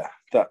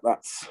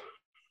 that's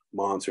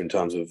my answer in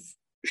terms of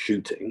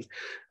shooting.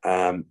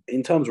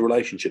 In terms of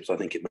relationships, I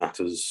think it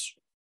matters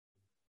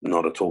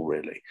not at all,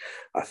 really.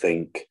 I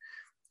think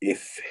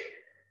if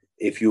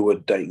you were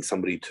dating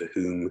somebody to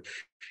whom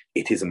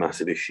it is a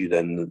massive issue,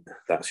 then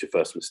that's your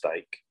first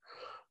mistake.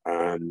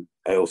 I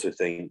also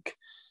think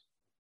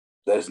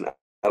there's an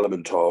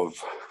element of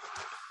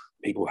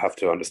people have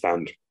to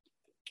understand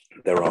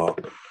there are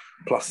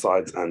plus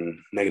sides and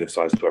negative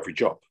sides to every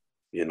job.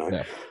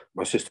 Yeah.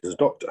 My sister's a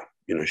doctor.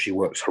 She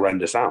works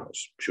horrendous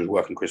hours. She was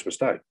working Christmas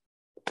Day.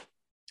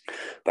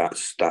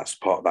 That's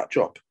part of that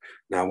job.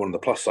 Now, one of the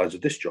plus sides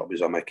of this job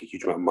is I make a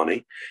huge amount of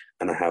money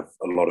and I have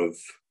a lot of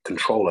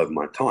control over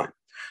my time.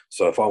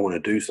 So if I want to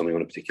do something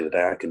on a particular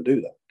day, I can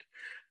do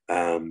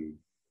that.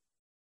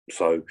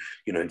 So,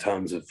 in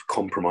terms of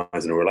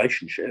compromise in a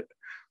relationship,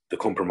 the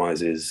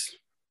compromise is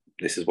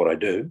this is what I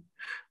do,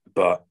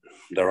 but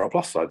there are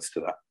plus sides to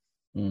that.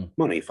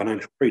 Money,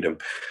 financial freedom,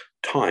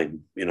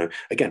 time.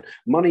 Again,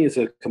 money is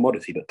a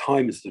commodity, but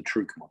time is the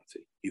true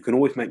commodity. You can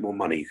always make more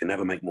money. You can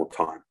never make more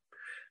time.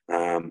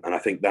 And I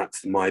think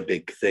that's my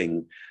big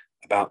thing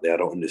about the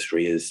adult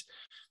industry is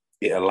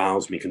it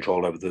allows me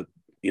control over the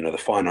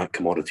finite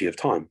commodity of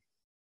time.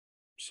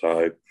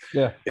 So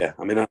yeah,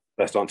 I mean, that's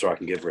the best answer I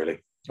can give, really.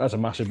 That's a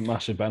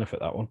massive benefit,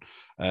 that one.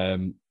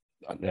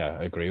 Yeah,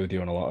 I agree with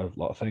you on a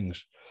lot of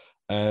things.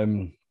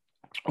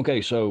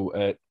 Okay,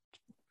 so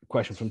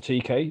question from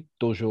TK: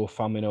 does your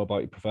family know about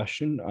your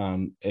profession?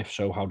 And if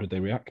so, how did they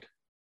react?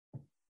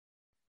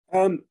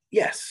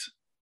 Yes,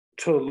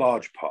 to a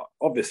large part.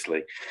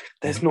 Obviously,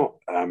 there's not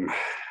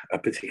a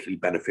particularly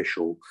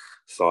beneficial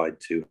side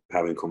to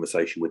having a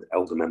conversation with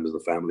elder members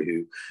of the family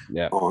who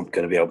aren't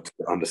going to be able to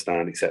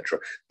understand, etc.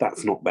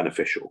 That's not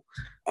beneficial.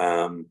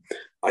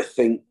 I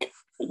think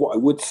what I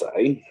would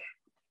say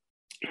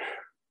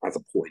as a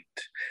point,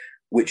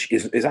 which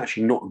is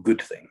actually not a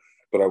good thing,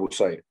 but I would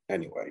say it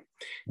anyway,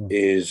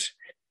 is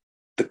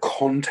the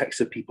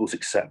context of people's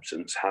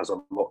acceptance has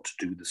a lot to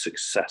do with the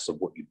success of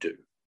what you do.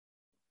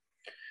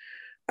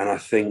 And I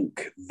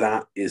think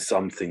that is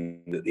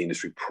something that the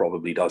industry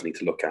probably does need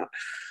to look at,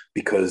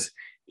 because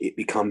it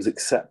becomes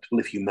acceptable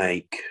if you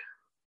make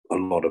a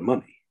lot of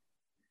money.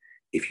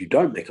 If you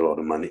don't make a lot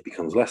of money, it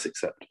becomes less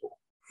acceptable.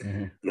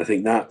 And I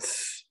think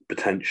that's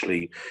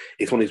potentially,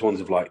 it's one of these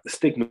ones of like the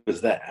stigma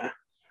is there,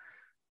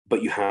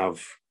 but you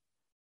have,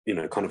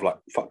 kind of like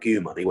fuck you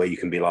money where you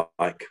can be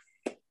like,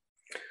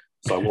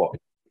 so what?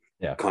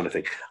 Kind of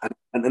thing.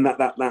 And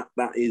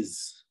that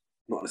is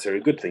not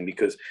necessarily a good thing,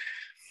 because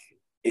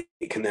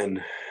it can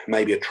then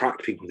maybe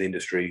attract people to the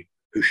industry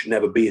who should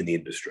never be in the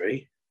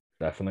industry.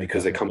 Definitely.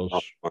 Because they come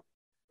up.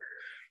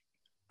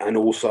 And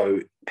also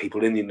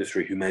people in the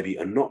industry who maybe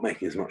are not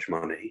making as much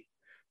money,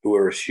 who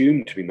are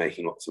assumed to be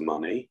making lots of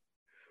money,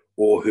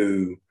 or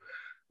who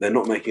they're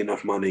not making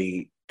enough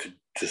money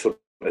to sort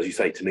of, as you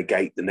say, to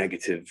negate the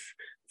negative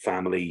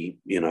family,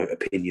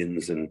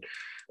 opinions and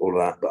all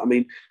of that. But I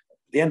mean,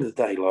 at the end of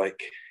the day,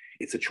 like,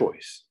 it's a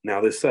choice. Now,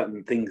 there's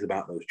certain things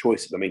about those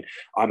choices. I mean,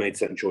 I made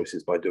certain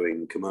choices by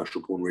doing commercial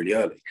porn really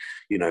early.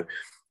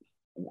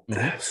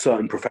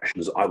 Certain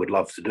professions I would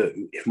love to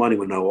do. If money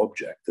were no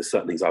object, there's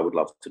certain things I would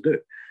love to do.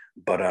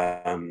 But,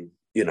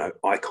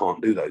 I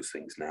can't do those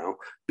things now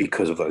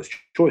because of those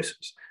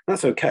choices.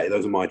 That's okay.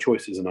 Those are my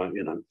choices,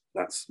 and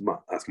that's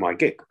my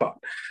gig. But,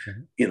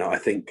 I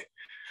think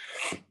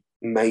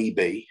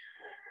maybe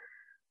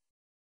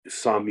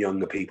some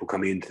younger people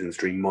coming into the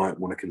industry might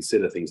want to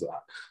consider things like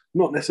that.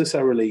 Not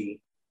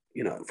necessarily,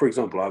 for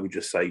example, I would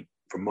just say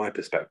from my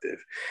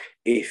perspective,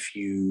 if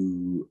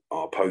you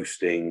are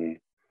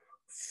posting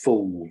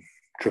full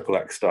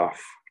XXX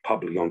stuff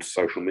publicly onto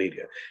social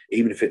media,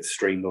 even if it's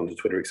streamed onto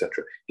Twitter,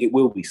 etc., it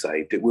will be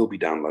saved, it will be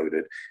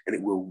downloaded, and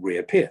it will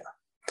reappear,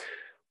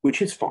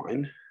 which is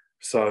fine.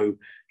 So,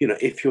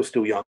 if you're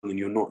still young and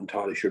you're not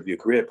entirely sure of your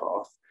career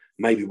path,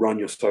 maybe run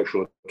your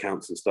social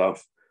accounts and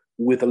stuff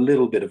with a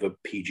little bit of a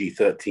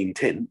PG-13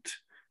 tint,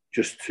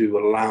 just to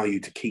allow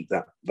you to keep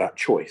that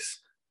choice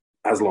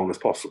as long as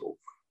possible.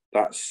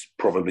 That's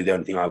probably the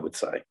only thing I would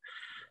say.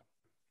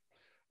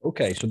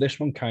 Okay, so this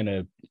one kind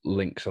of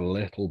links a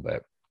little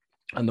bit.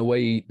 And the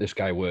way this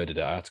guy worded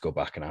it, I had to go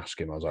back and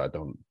ask him. I was like, I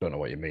don't know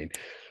what you mean.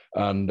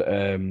 And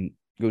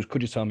he goes,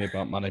 could you tell me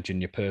about managing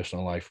your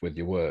personal life with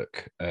your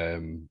work?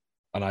 And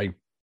I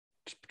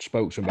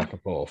spoke to him back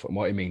and forth. And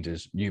what he means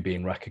is you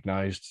being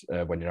recognised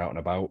when you're out and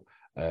about.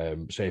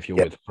 Say if you're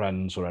with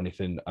friends or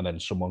anything, and then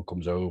someone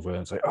comes over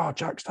and say, "Oh,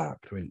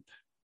 JackStacked." I mean,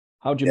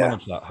 how do you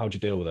manage that? How do you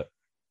deal with it?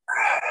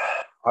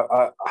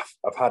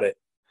 I've had it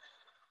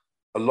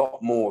a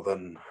lot more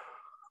than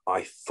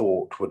I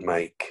thought would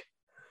make.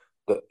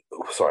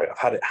 I've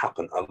had it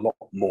happen a lot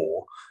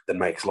more than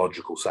makes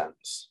logical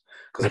sense,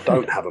 because I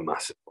don't have a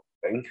massive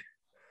thing.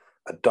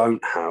 I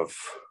don't have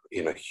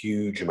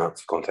huge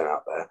amounts of content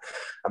out there.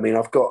 I mean,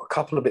 I've got a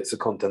couple of bits of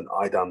content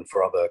I done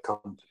for other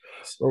companies.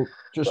 Well,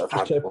 just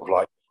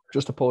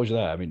just to pause you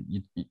there, I mean,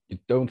 you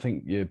don't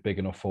think you're big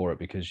enough for it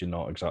because you're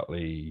not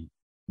exactly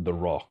The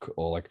Rock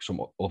or like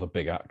some other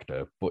big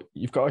actor, but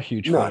you've got a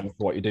huge following for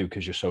what you do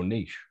because you're so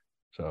niche.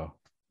 So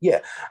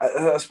yeah,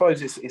 I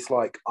suppose it's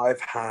like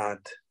I've had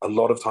a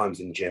lot of times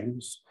in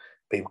gyms,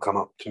 people come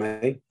up to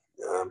me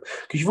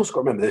because you've also got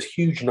to remember there's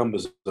huge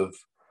numbers of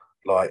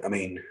like, I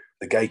mean,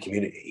 the gay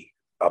community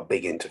are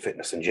big into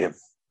fitness and gym.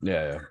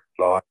 Yeah.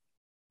 Like,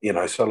 you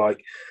know, so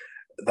like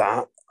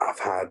that I've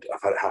had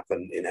it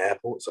happen in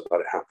airports. I've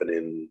had it happen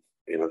in,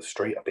 you know, the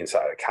street. I've been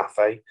sat at a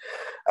cafe,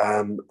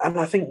 and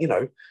I think, you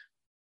know,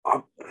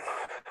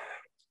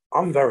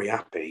 I'm very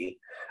happy,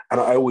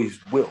 and I always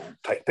will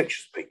take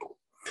pictures of people.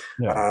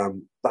 Yeah.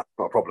 That's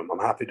not a problem. I'm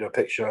happy to do a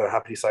picture,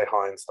 happy to say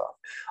hi and stuff.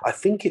 I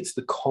think it's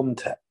the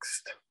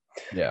context.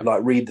 Yeah.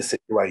 Like, read the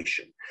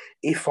situation.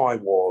 If I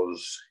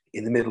was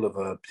in the middle of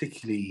a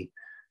particularly,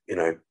 you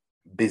know,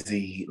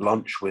 busy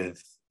lunch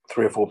with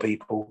 3 or 4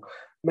 people,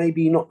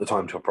 maybe not the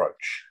time to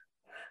approach.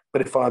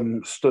 But if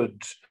I'm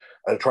stood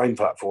at a train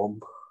platform,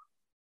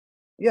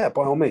 yeah,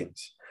 by all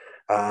means.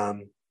 But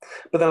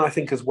then I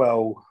think as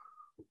well,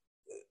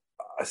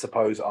 I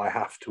suppose I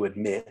have to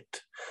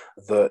admit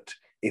that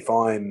if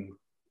I'm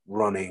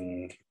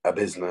running a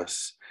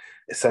business,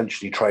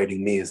 essentially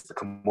trading me as the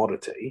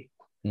commodity,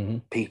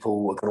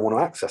 people are going to want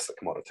to access the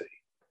commodity.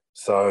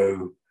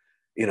 So,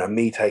 you know,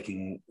 me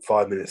taking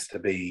 5 minutes to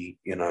be,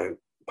 you know,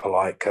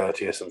 polite,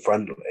 courteous, and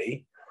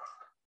friendly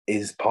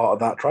is part of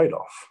that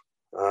trade-off.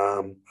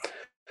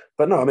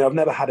 But no, I mean, I've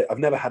never had it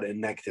in a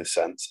negative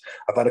sense.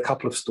 I've had a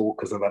couple of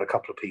stalkers, I've had a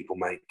couple of people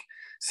make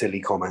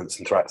silly comments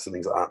and threats and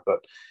things like that.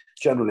 But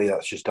generally,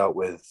 that's just dealt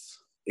with,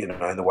 you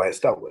know, in the way it's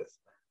dealt with.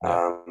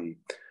 Yeah.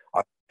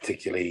 I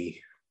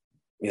particularly,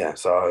 yeah.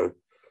 So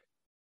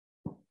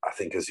I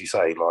think, as you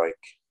say, like,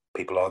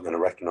 people are going to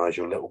recognise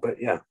you a little bit.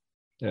 Yeah.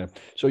 Yeah.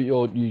 So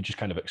you just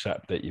kind of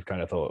accept that you've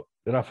kind of thought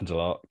it happens a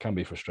lot, can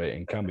be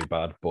frustrating, can be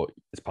bad, but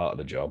it's part of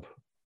the job.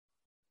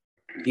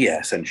 Yeah,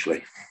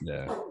 essentially.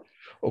 Yeah.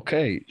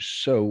 Okay.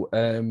 So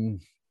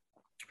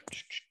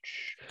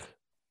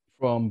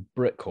from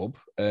Brick Hub,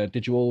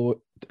 did you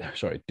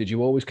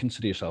always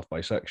consider yourself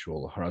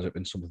bisexual, or has it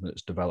been something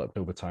that's developed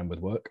over time with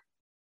work?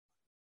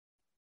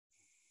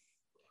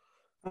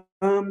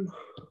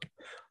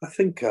 I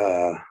think,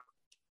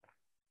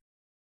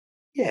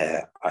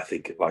 yeah, I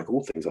think, like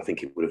all things, I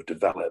think it would have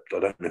developed. I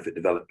don't know if it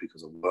developed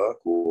because of work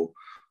or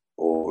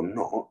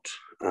not.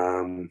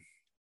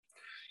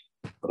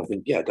 But I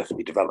think, yeah,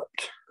 definitely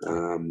developed.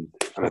 And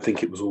I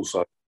think it was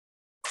also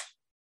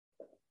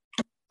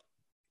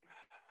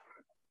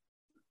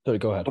Sorry,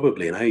 go ahead.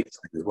 probably an age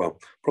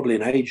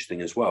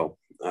thing as well.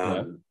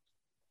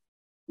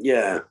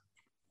 Yeah,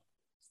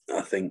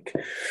 I think,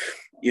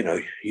 you know,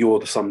 you're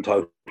the sum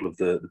total of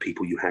the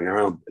people you hang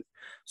around with.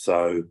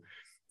 So,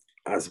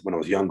 as when I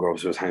was younger,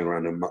 obviously, I was hanging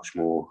around in a much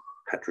more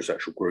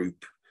heterosexual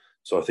group.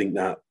 So I think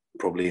that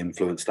probably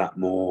influenced that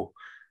more.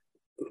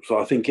 So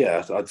I think,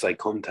 yeah, I'd say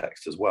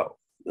context as well.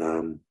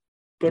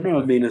 But no,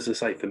 I mean, as I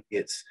say, for me,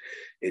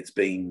 it's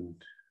been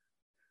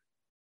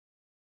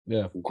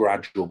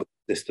gradual but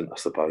distant, I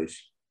suppose.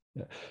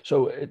 Yeah.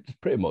 So it's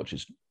pretty much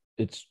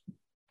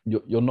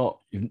you're not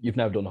you've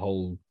never done a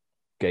whole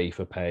gay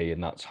for pay,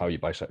 and that's how your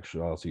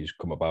bisexuality has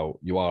come about.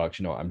 You are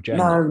actually not. I'm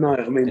genuine. No.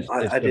 I mean,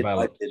 I did.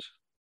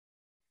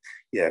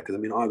 Yeah, because I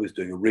mean, I was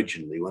doing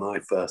originally when I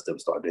first ever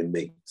started doing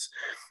meets,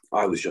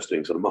 I was just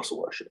doing sort of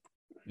muscle worship.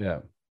 Yeah.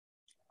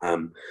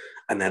 And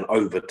then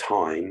over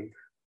time,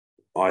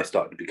 I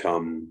started to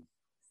become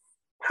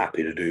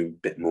happy to do a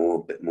bit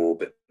more,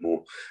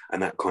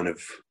 and that kind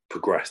of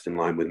progressed in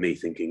line with me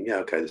thinking, yeah,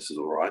 okay, this is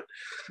all right.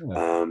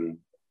 Yeah.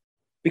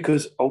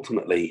 Because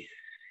ultimately,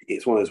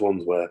 it's one of those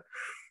ones where,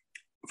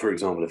 for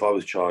example, if I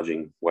was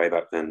charging way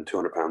back then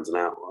 £200 an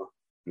hour,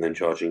 and then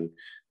charging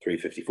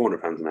 £350,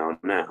 £400 an hour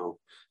now,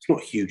 it's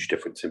not a huge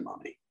difference in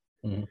money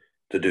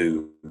to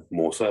do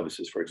more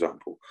services, for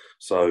example.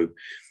 So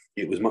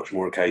it was much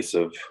more a case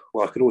of,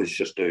 well, I could always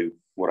just do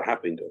what I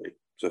have been doing.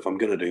 So if I'm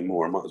going to do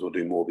more, I might as well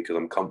do more because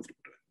I'm comfortable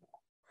doing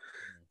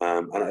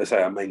more. And as I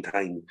say, I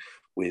maintain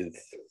with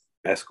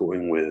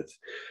escorting, with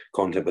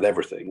content, with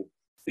everything,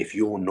 if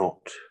you're not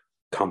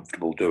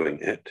comfortable doing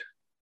it,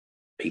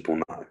 people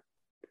know.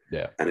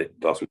 Yeah. And it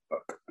doesn't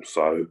work.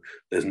 So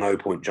there's no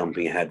point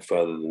jumping ahead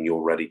further than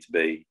you're ready to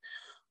be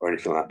or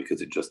anything like that,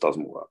 because it just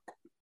doesn't work.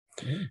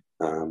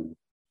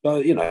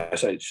 But, you know,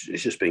 so it's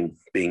just being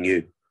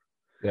you.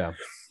 Yeah.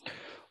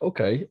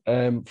 Okay.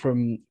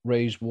 From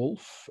Ray's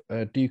Wolf,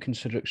 do you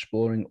consider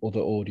exploring other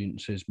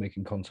audiences,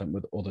 making content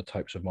with other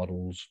types of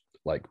models,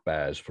 like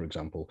bears, for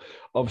example?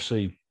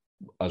 Obviously,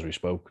 as we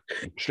spoke,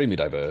 extremely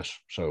diverse.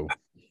 So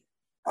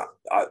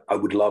I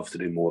would love to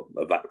do more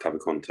of that type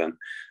of content.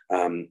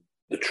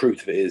 The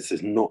truth of it is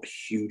there's not a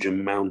huge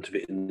amount of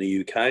it in the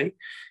UK.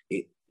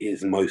 It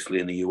is mostly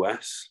in the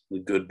US, the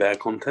good bear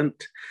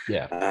content.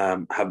 Yeah.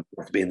 Haven't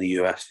to be in the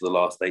US for the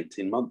last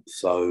 18 months,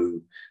 so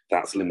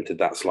that's limited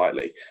that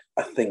slightly.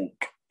 I think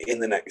in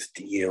the next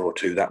year or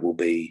two, that will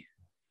be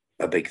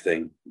a big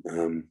thing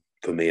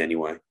for me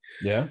anyway.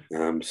 Yeah.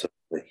 So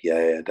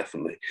yeah,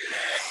 definitely.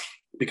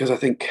 Because I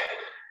think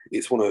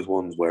it's one of those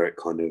ones where it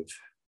kind of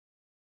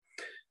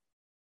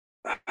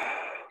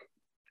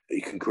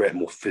you can create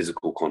more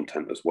physical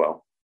content as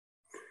well.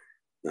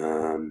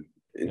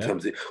 In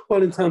terms of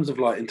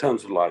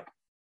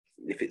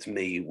if it's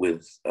me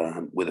with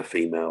a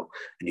female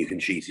and you can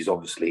cheat, he's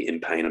obviously in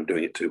pain, I'm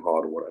doing it too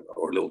hard or whatever,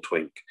 or a little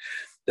twink.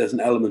 There's an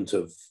element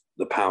of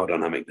the power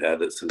dynamic there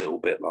that's a little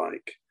bit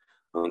like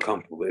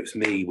uncomfortable. But if it's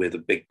me with a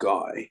big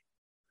guy,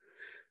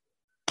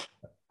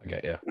 I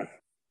get you.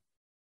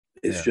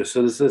 It's just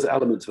so there's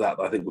elements of that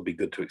I think would be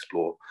good to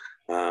explore.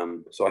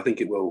 So I think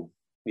it will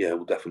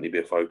definitely be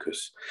a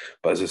focus.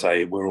 But as I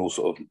say, we're all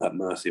sort of at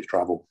mercy of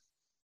travel.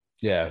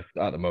 Yeah,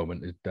 at the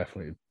moment,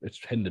 it's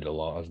hindered a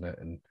lot, hasn't it?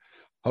 And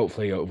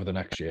hopefully over the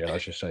next year,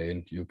 as you're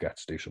saying, you'll get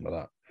to do some of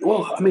that.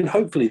 Well, I mean,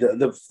 hopefully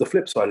the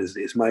flip side is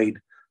it's made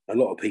a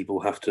lot of people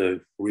have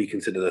to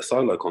reconsider their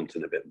solo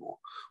content a bit more,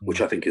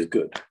 which I think is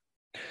good.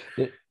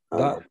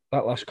 That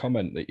last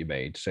comment that you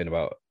made, saying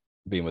about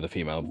being with a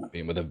female,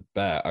 being with a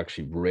bear,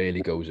 actually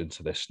really goes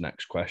into this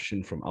next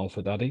question from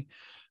Alpha Daddy.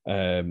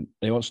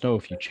 He wants to know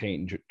if you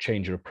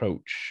change your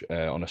approach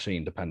on a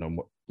scene depending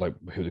on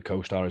who the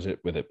co-star is,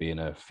 with it being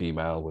a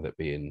female, with it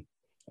being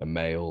a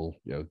male,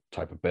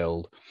 type of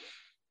build.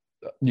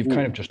 You've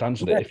kind of just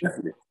answered it.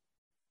 Definitely.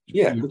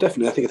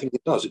 Definitely. I think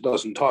it does. It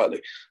does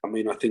entirely. I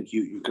mean, I think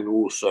you're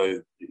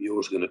also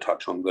going to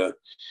touch on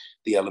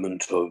the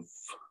element of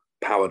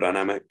power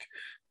dynamic,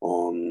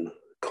 on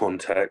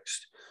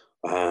context,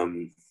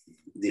 the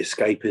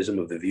escapism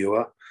of the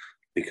viewer,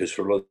 because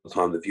for a lot of the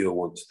time the viewer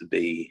wants to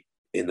be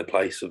in the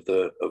place of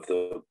the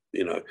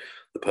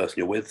the person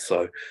you're with.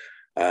 So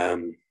I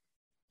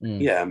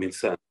mean,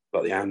 certainly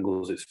about the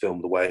angles it's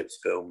filmed, the way it's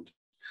filmed.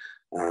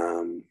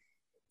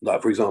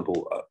 Like, for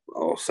example,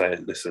 I'll say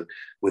it, listen,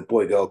 with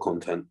boy-girl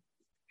content,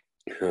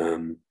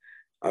 I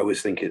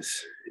always think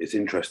it's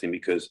interesting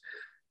because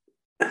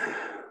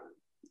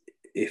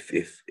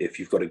if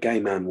you've got a gay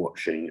man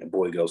watching a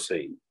boy-girl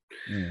scene,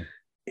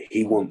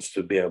 he wants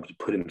to be able to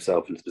put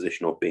himself into the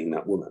position of being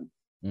that woman.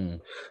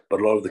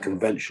 But a lot of the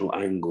conventional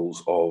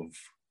angles of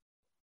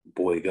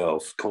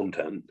boy-girls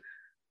content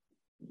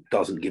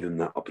doesn't give him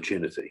that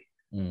opportunity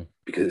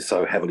because it's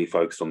so heavily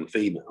focused on the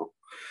female.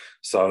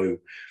 So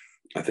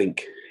I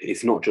think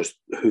it's not just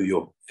who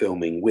you're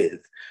filming with,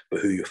 but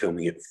who you're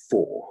filming it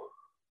for.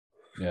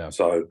 Yeah.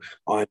 So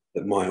my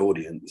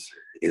audience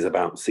is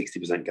about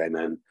 60% gay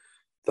men,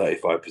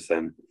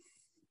 35%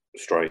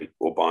 straight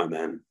or bi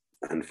men,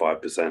 and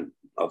 5%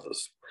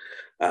 others.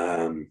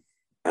 And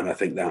I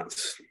think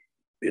that's,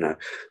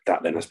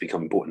 that then has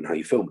become important in how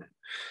you film it.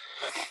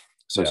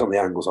 So some of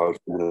the angles I was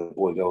in a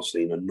boy-girl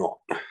scene are not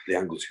the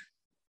angles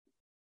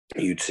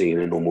you'd see in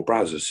a normal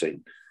browser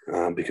scene,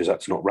 because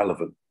that's not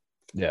relevant.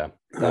 Yeah.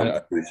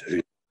 I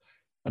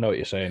know what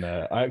you're saying.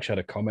 I actually had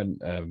a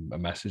comment, a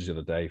message the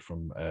other day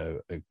from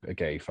a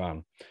gay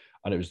fan,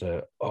 and it was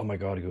oh my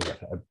God,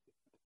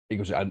 he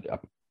goes, I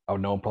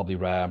know I'm probably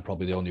rare, I'm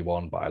probably the only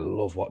one, but I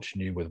love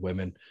watching you with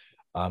women.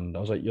 And I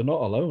was like, you're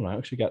not alone. I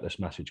actually get this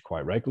message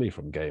quite regularly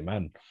from gay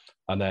men.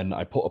 And then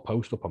I put a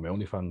post up on my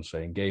OnlyFans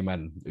saying, gay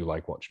men who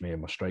like watch me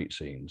in my straight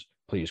scenes,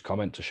 please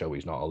comment to show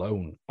he's not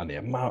alone. And the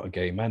amount of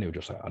gay men who are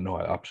just like, I know,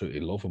 I absolutely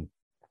love him.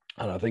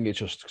 And I think it's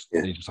just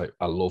like,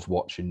 I love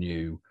watching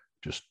you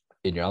just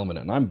in your element.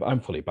 And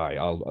I'm fully bi.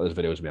 There's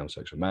videos of me having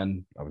sex with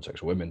men, having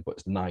sex with women, but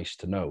it's nice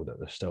to know that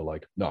they're still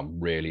like, no, I'm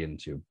really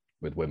into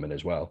with women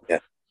as well. Yeah.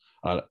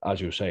 And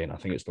as you were saying, I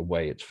think it's the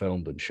way it's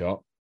filmed and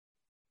shot.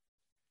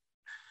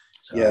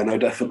 So, yeah, no,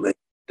 definitely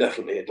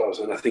it does,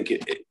 and I think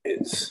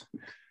it's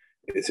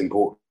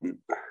important.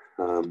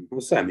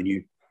 I mean,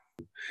 you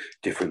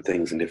different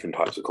things and different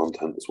types of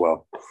content as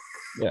well.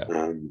 Yeah.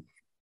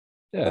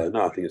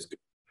 No, I think it's good.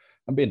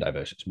 And being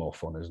diverse, it's more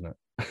fun, isn't it?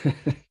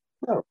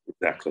 Oh,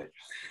 exactly.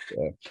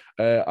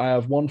 Yeah. I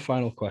have one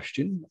final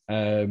question.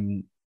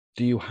 Do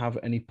you have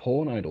any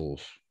porn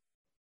idols?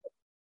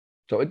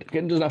 So it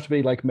doesn't have to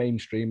be like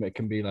mainstream. It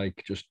can be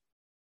like just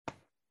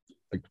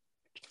like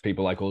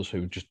people like us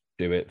who just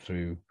do it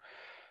through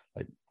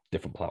like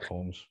different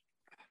platforms.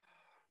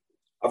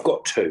 I've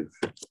got two.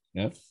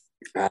 Yeah.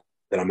 That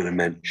I'm going to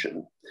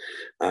mention.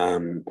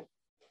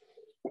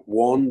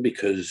 One,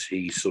 because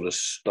he sort of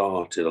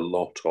started a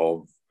lot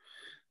of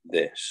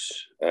this,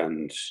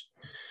 and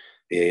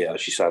he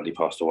actually sadly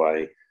passed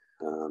away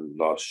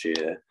last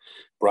year.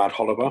 Brad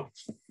Holliver.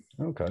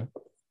 Okay.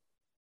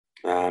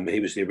 He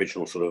was the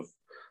original sort of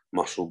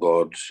muscle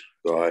god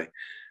guy.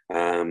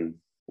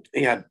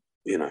 He had,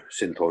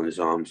 synth on his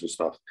arms and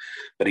stuff,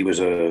 but he was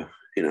a,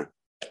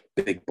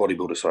 big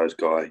bodybuilder sized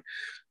guy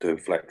doing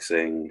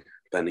flexing,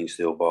 bending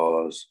steel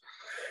bars,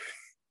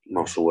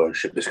 muscle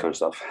worship, this kind of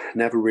stuff.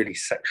 Never really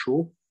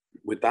sexual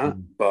with that,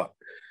 but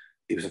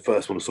he was the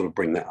first one to sort of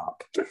bring that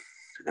up.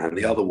 And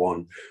the other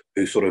one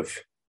who sort of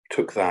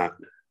took that,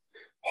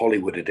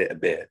 Hollywooded it a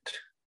bit.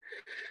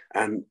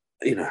 And,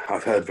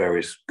 I've heard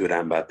various good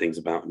and bad things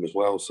about him as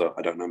well, so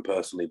I don't know him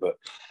personally, but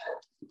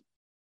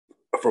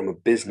from a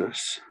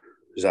business,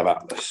 Zeb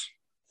Atlas.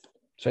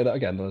 Say that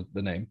again,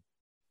 the name.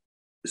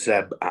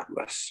 Zeb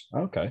Atlas.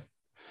 Okay.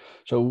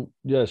 So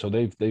yeah, so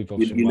they've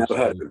obviously You never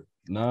heard of him?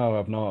 No,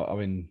 I've not. I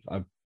mean,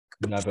 I've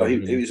never. So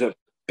he was a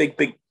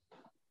big,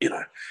 you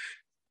know,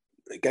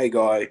 a gay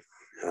guy,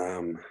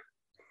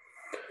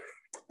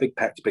 big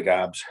pecs, big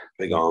abs,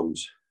 big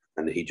arms,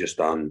 and he just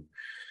done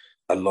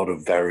a lot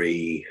of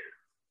very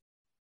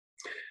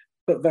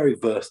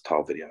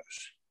versatile videos.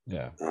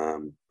 Yeah.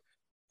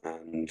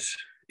 And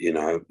you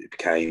know, it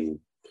became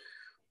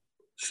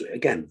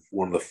again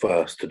one of the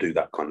first to do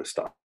that kind of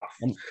stuff.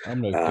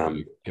 I'm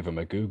gonna give him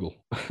a Google.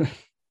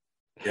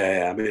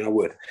 Yeah, I mean, I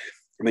would.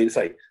 I mean,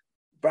 say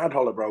Brad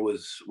Hollowbrow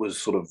was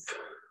sort of,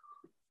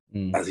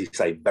 as you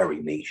say,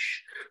 very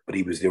niche, but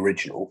he was the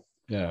original.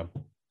 Yeah.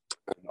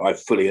 I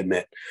fully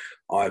admit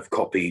I've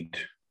copied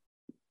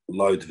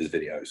loads of his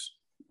videos,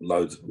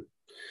 loads of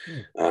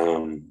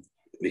them,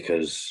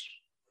 because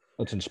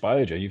that's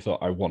inspired you. You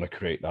thought, I want to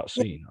create that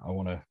scene. I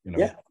want to, you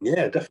know.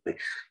 Yeah,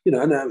 definitely. You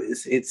know, no,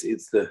 it's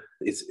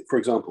for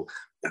example,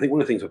 I think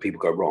one of the things where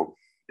people go wrong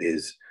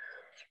is,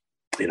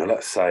 you know,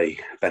 let's say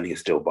bending a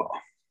steel bar.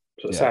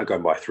 So let's say I go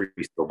and buy 3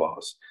 steel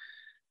bars.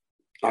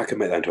 I can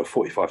make that into a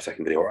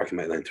 45-second video, or I can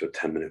make that into a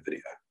 10-minute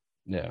video.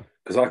 Yeah.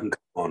 Because I can come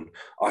on,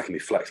 I can be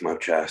flexing my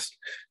chest,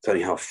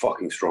 telling you how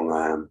fucking strong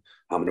I am.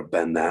 I'm going to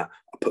bend that.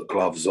 I put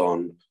gloves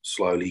on,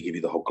 slowly give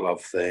you the whole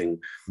glove thing,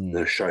 and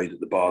then show you that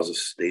the bars are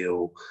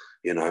steel,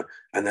 you know.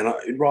 And then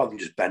rather than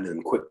just bending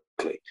them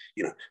quickly,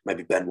 you know,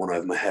 maybe bend one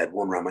over my head,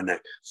 one around my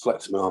neck,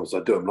 flex my arms.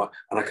 I do them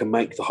and I can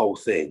make the whole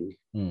thing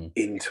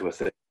into a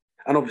thing.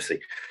 And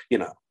obviously, you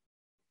know,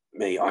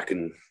 me, I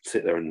can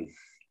sit there and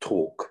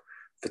talk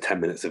for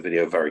 10 minutes of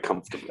video very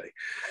comfortably.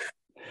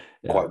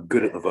 Quite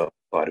good at the verbal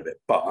side of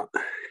it, but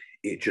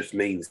it just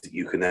means that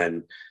you can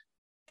then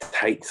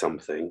take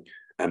something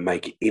and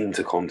make it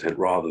into content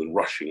rather than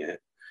rushing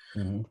it.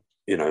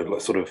 You know,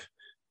 like sort of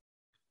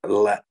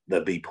let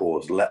there be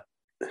pause, let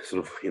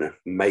sort of, you know,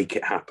 make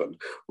it happen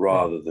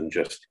rather than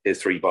just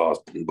here's 3 bars,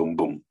 boom, boom,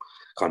 boom,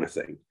 kind of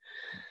thing.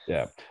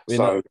 Yeah. I mean,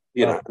 so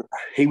you know,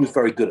 he was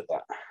very good at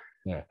that.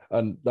 Yeah,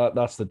 and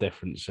that's the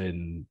difference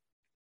in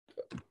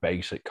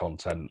basic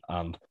content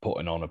and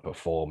putting on a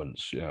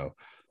performance. You know,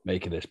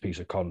 making this piece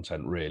of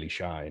content really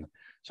shine.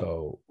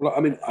 So, well, I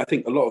mean, I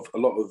think a lot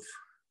of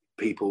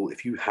people,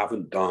 if you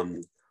haven't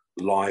done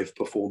live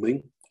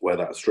performing, where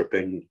that's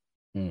stripping,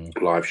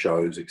 live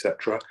shows,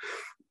 etc.,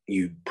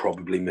 you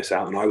probably miss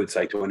out. And I would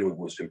say to anyone who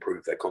wants to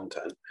improve their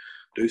content,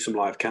 do some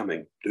live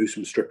camming, do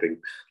some stripping,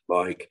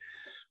 like,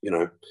 you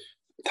know,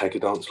 take a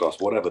dance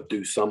class, whatever,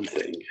 do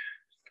something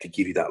to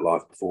give you that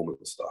live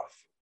performance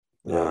stuff.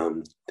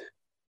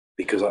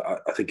 Because I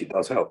think it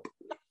does help.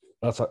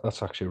 That's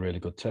actually a really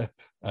good tip.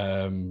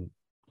 I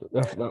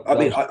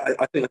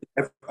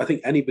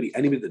think anybody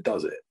that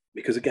does it,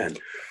 because again,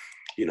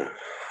 you know,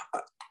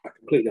 I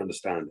completely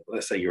understand.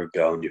 Let's say you're a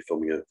girl and you're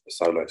filming a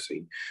solo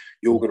scene.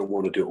 You're going to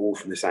want to do it all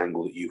from this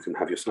angle that you can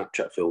have your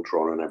Snapchat filter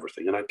on and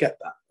everything. And I get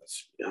that.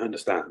 I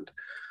understand.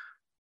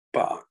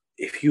 But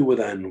if you were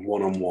then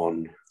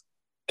one-on-one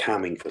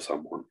camming for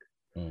someone,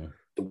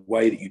 the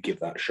way that you give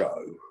that show,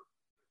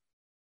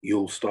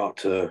 you'll start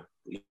to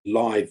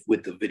live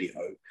with the video,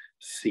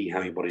 see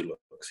how your body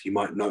looks. You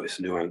might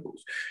notice new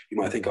angles. You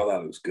might think, oh,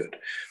 that looks good.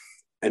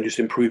 And just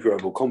improve your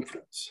overall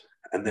confidence.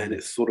 And then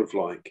it's sort of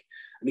like,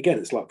 and again,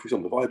 it's like, for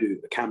example, if I do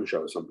a cam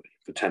show with somebody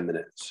for 10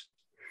 minutes,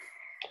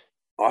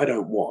 I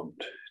don't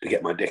want to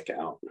get my dick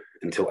out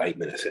until 8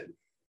 minutes in.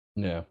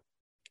 Yeah.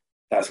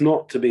 That's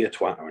not to be a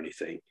twat or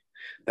anything.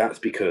 That's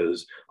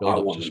because I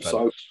want them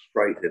so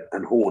frustrated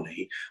and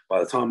horny by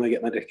the time I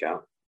get my dick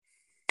out.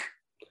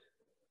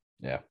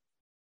 Yeah.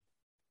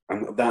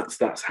 And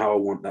that's how I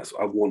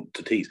want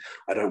to tease.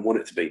 I don't want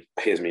it to be,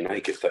 here's me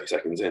naked 30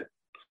 seconds in.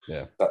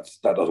 Yeah. That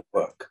doesn't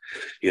work.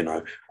 You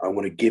know, I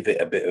want to give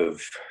it a bit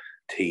of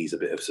tease, a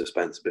bit of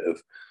suspense, a bit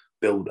of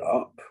build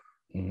up.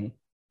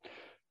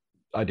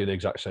 I do the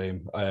exact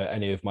same.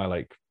 Any of my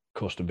like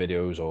custom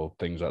videos or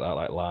things like that,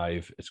 like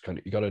live, it's kind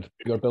of you gotta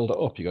build it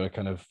up. You gotta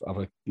kind of have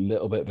a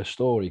little bit of a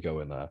story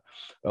going there.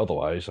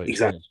 Otherwise, like it's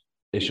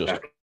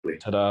just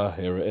ta-da,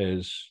 here it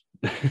is.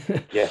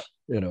 Yeah.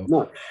 You know.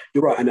 No,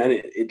 you're right, and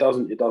it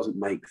doesn't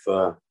make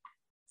for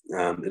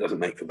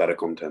better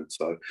content.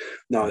 So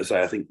no,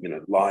 I think, you know,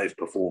 live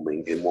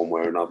performing in one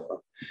way or another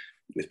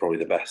is probably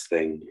the best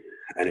thing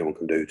anyone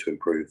can do to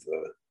improve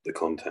the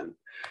content.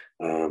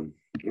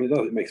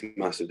 It makes a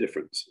massive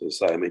difference.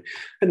 As I say, I mean, at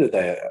the end of the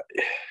day,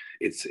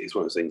 it's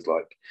one of those things.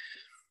 Like,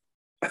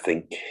 I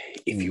think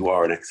if you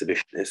are an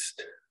exhibitionist,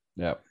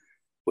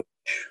 which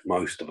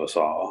most of us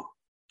are,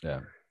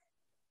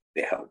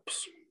 it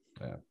helps.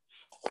 Yeah.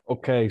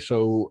 Okay,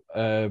 so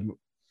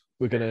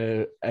we're going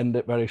to end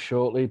it very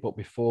shortly, but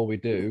before we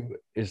do,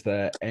 is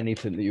there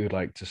anything that you would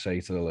like to say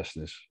to the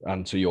listeners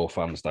and to your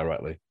fans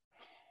directly?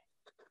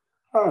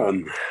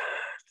 To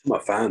my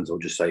fans, I'll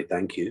just say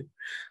thank you.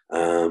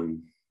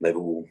 They've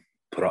all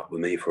put up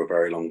with me for a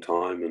very long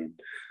time, and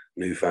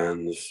new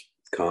fans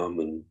come,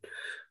 and,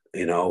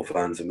 you know, old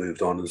fans have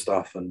moved on and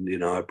stuff, and, you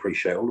know, I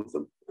appreciate all of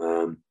them.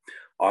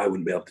 I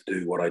wouldn't be able to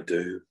do what I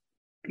do,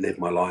 live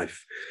my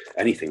life,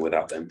 anything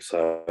without them.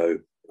 So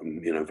I'm,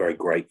 you know, very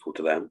grateful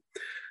to them.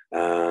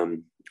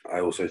 I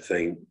also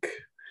think,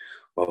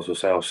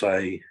 I'll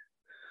say,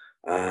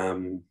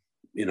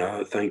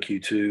 thank you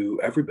to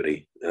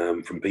everybody,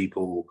 from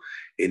people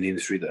in the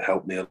industry that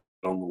helped me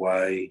along the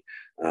way,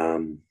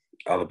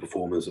 other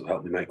performers that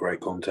helped me make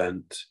great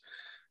content,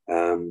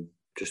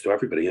 just to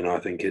everybody. I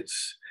think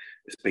it's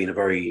been a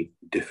very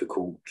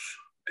difficult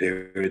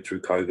period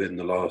through COVID in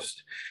the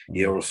last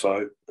year or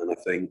so, and I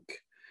think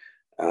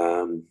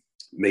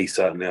me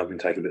certainly, I've been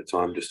taking a bit of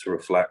time just to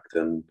reflect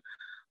and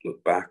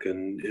look back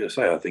and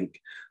I think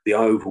the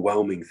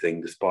overwhelming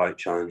thing, despite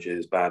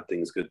challenges, bad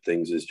things, good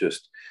things, is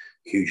just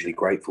hugely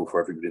grateful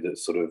for everybody that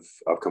sort of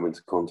I've come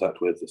into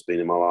contact with, that's been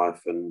in my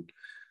life. And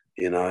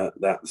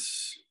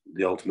that's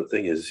the ultimate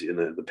thing, is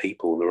the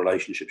people and the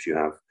relationships you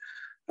have.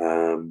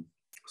 I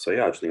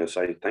just think I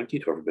say thank you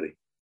to everybody.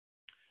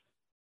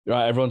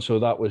 Right, everyone, so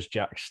that was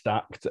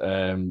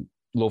JackStacked.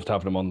 Loved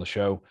having him on the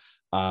show.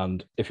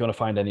 And if you want to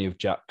find any of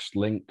Jack's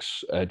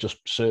links, just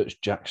search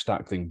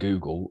JackStacked in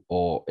Google,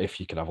 or if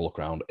you can have a look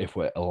around, if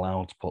we're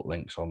allowed to put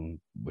links on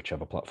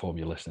whichever platform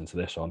you're listening to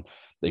this on,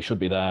 they should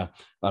be there.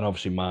 And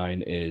obviously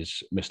mine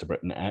is Mr.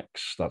 Britain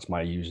X. That's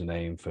my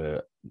username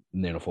for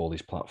near enough all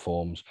these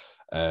platforms.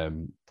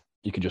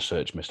 You can just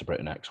search Mr.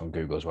 Britain X on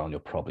Google as well, and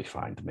you'll probably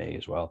find me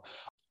as well.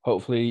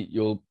 Hopefully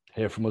you'll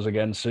hear from us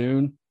again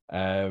soon.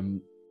 All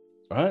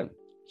right,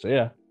 so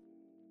yeah.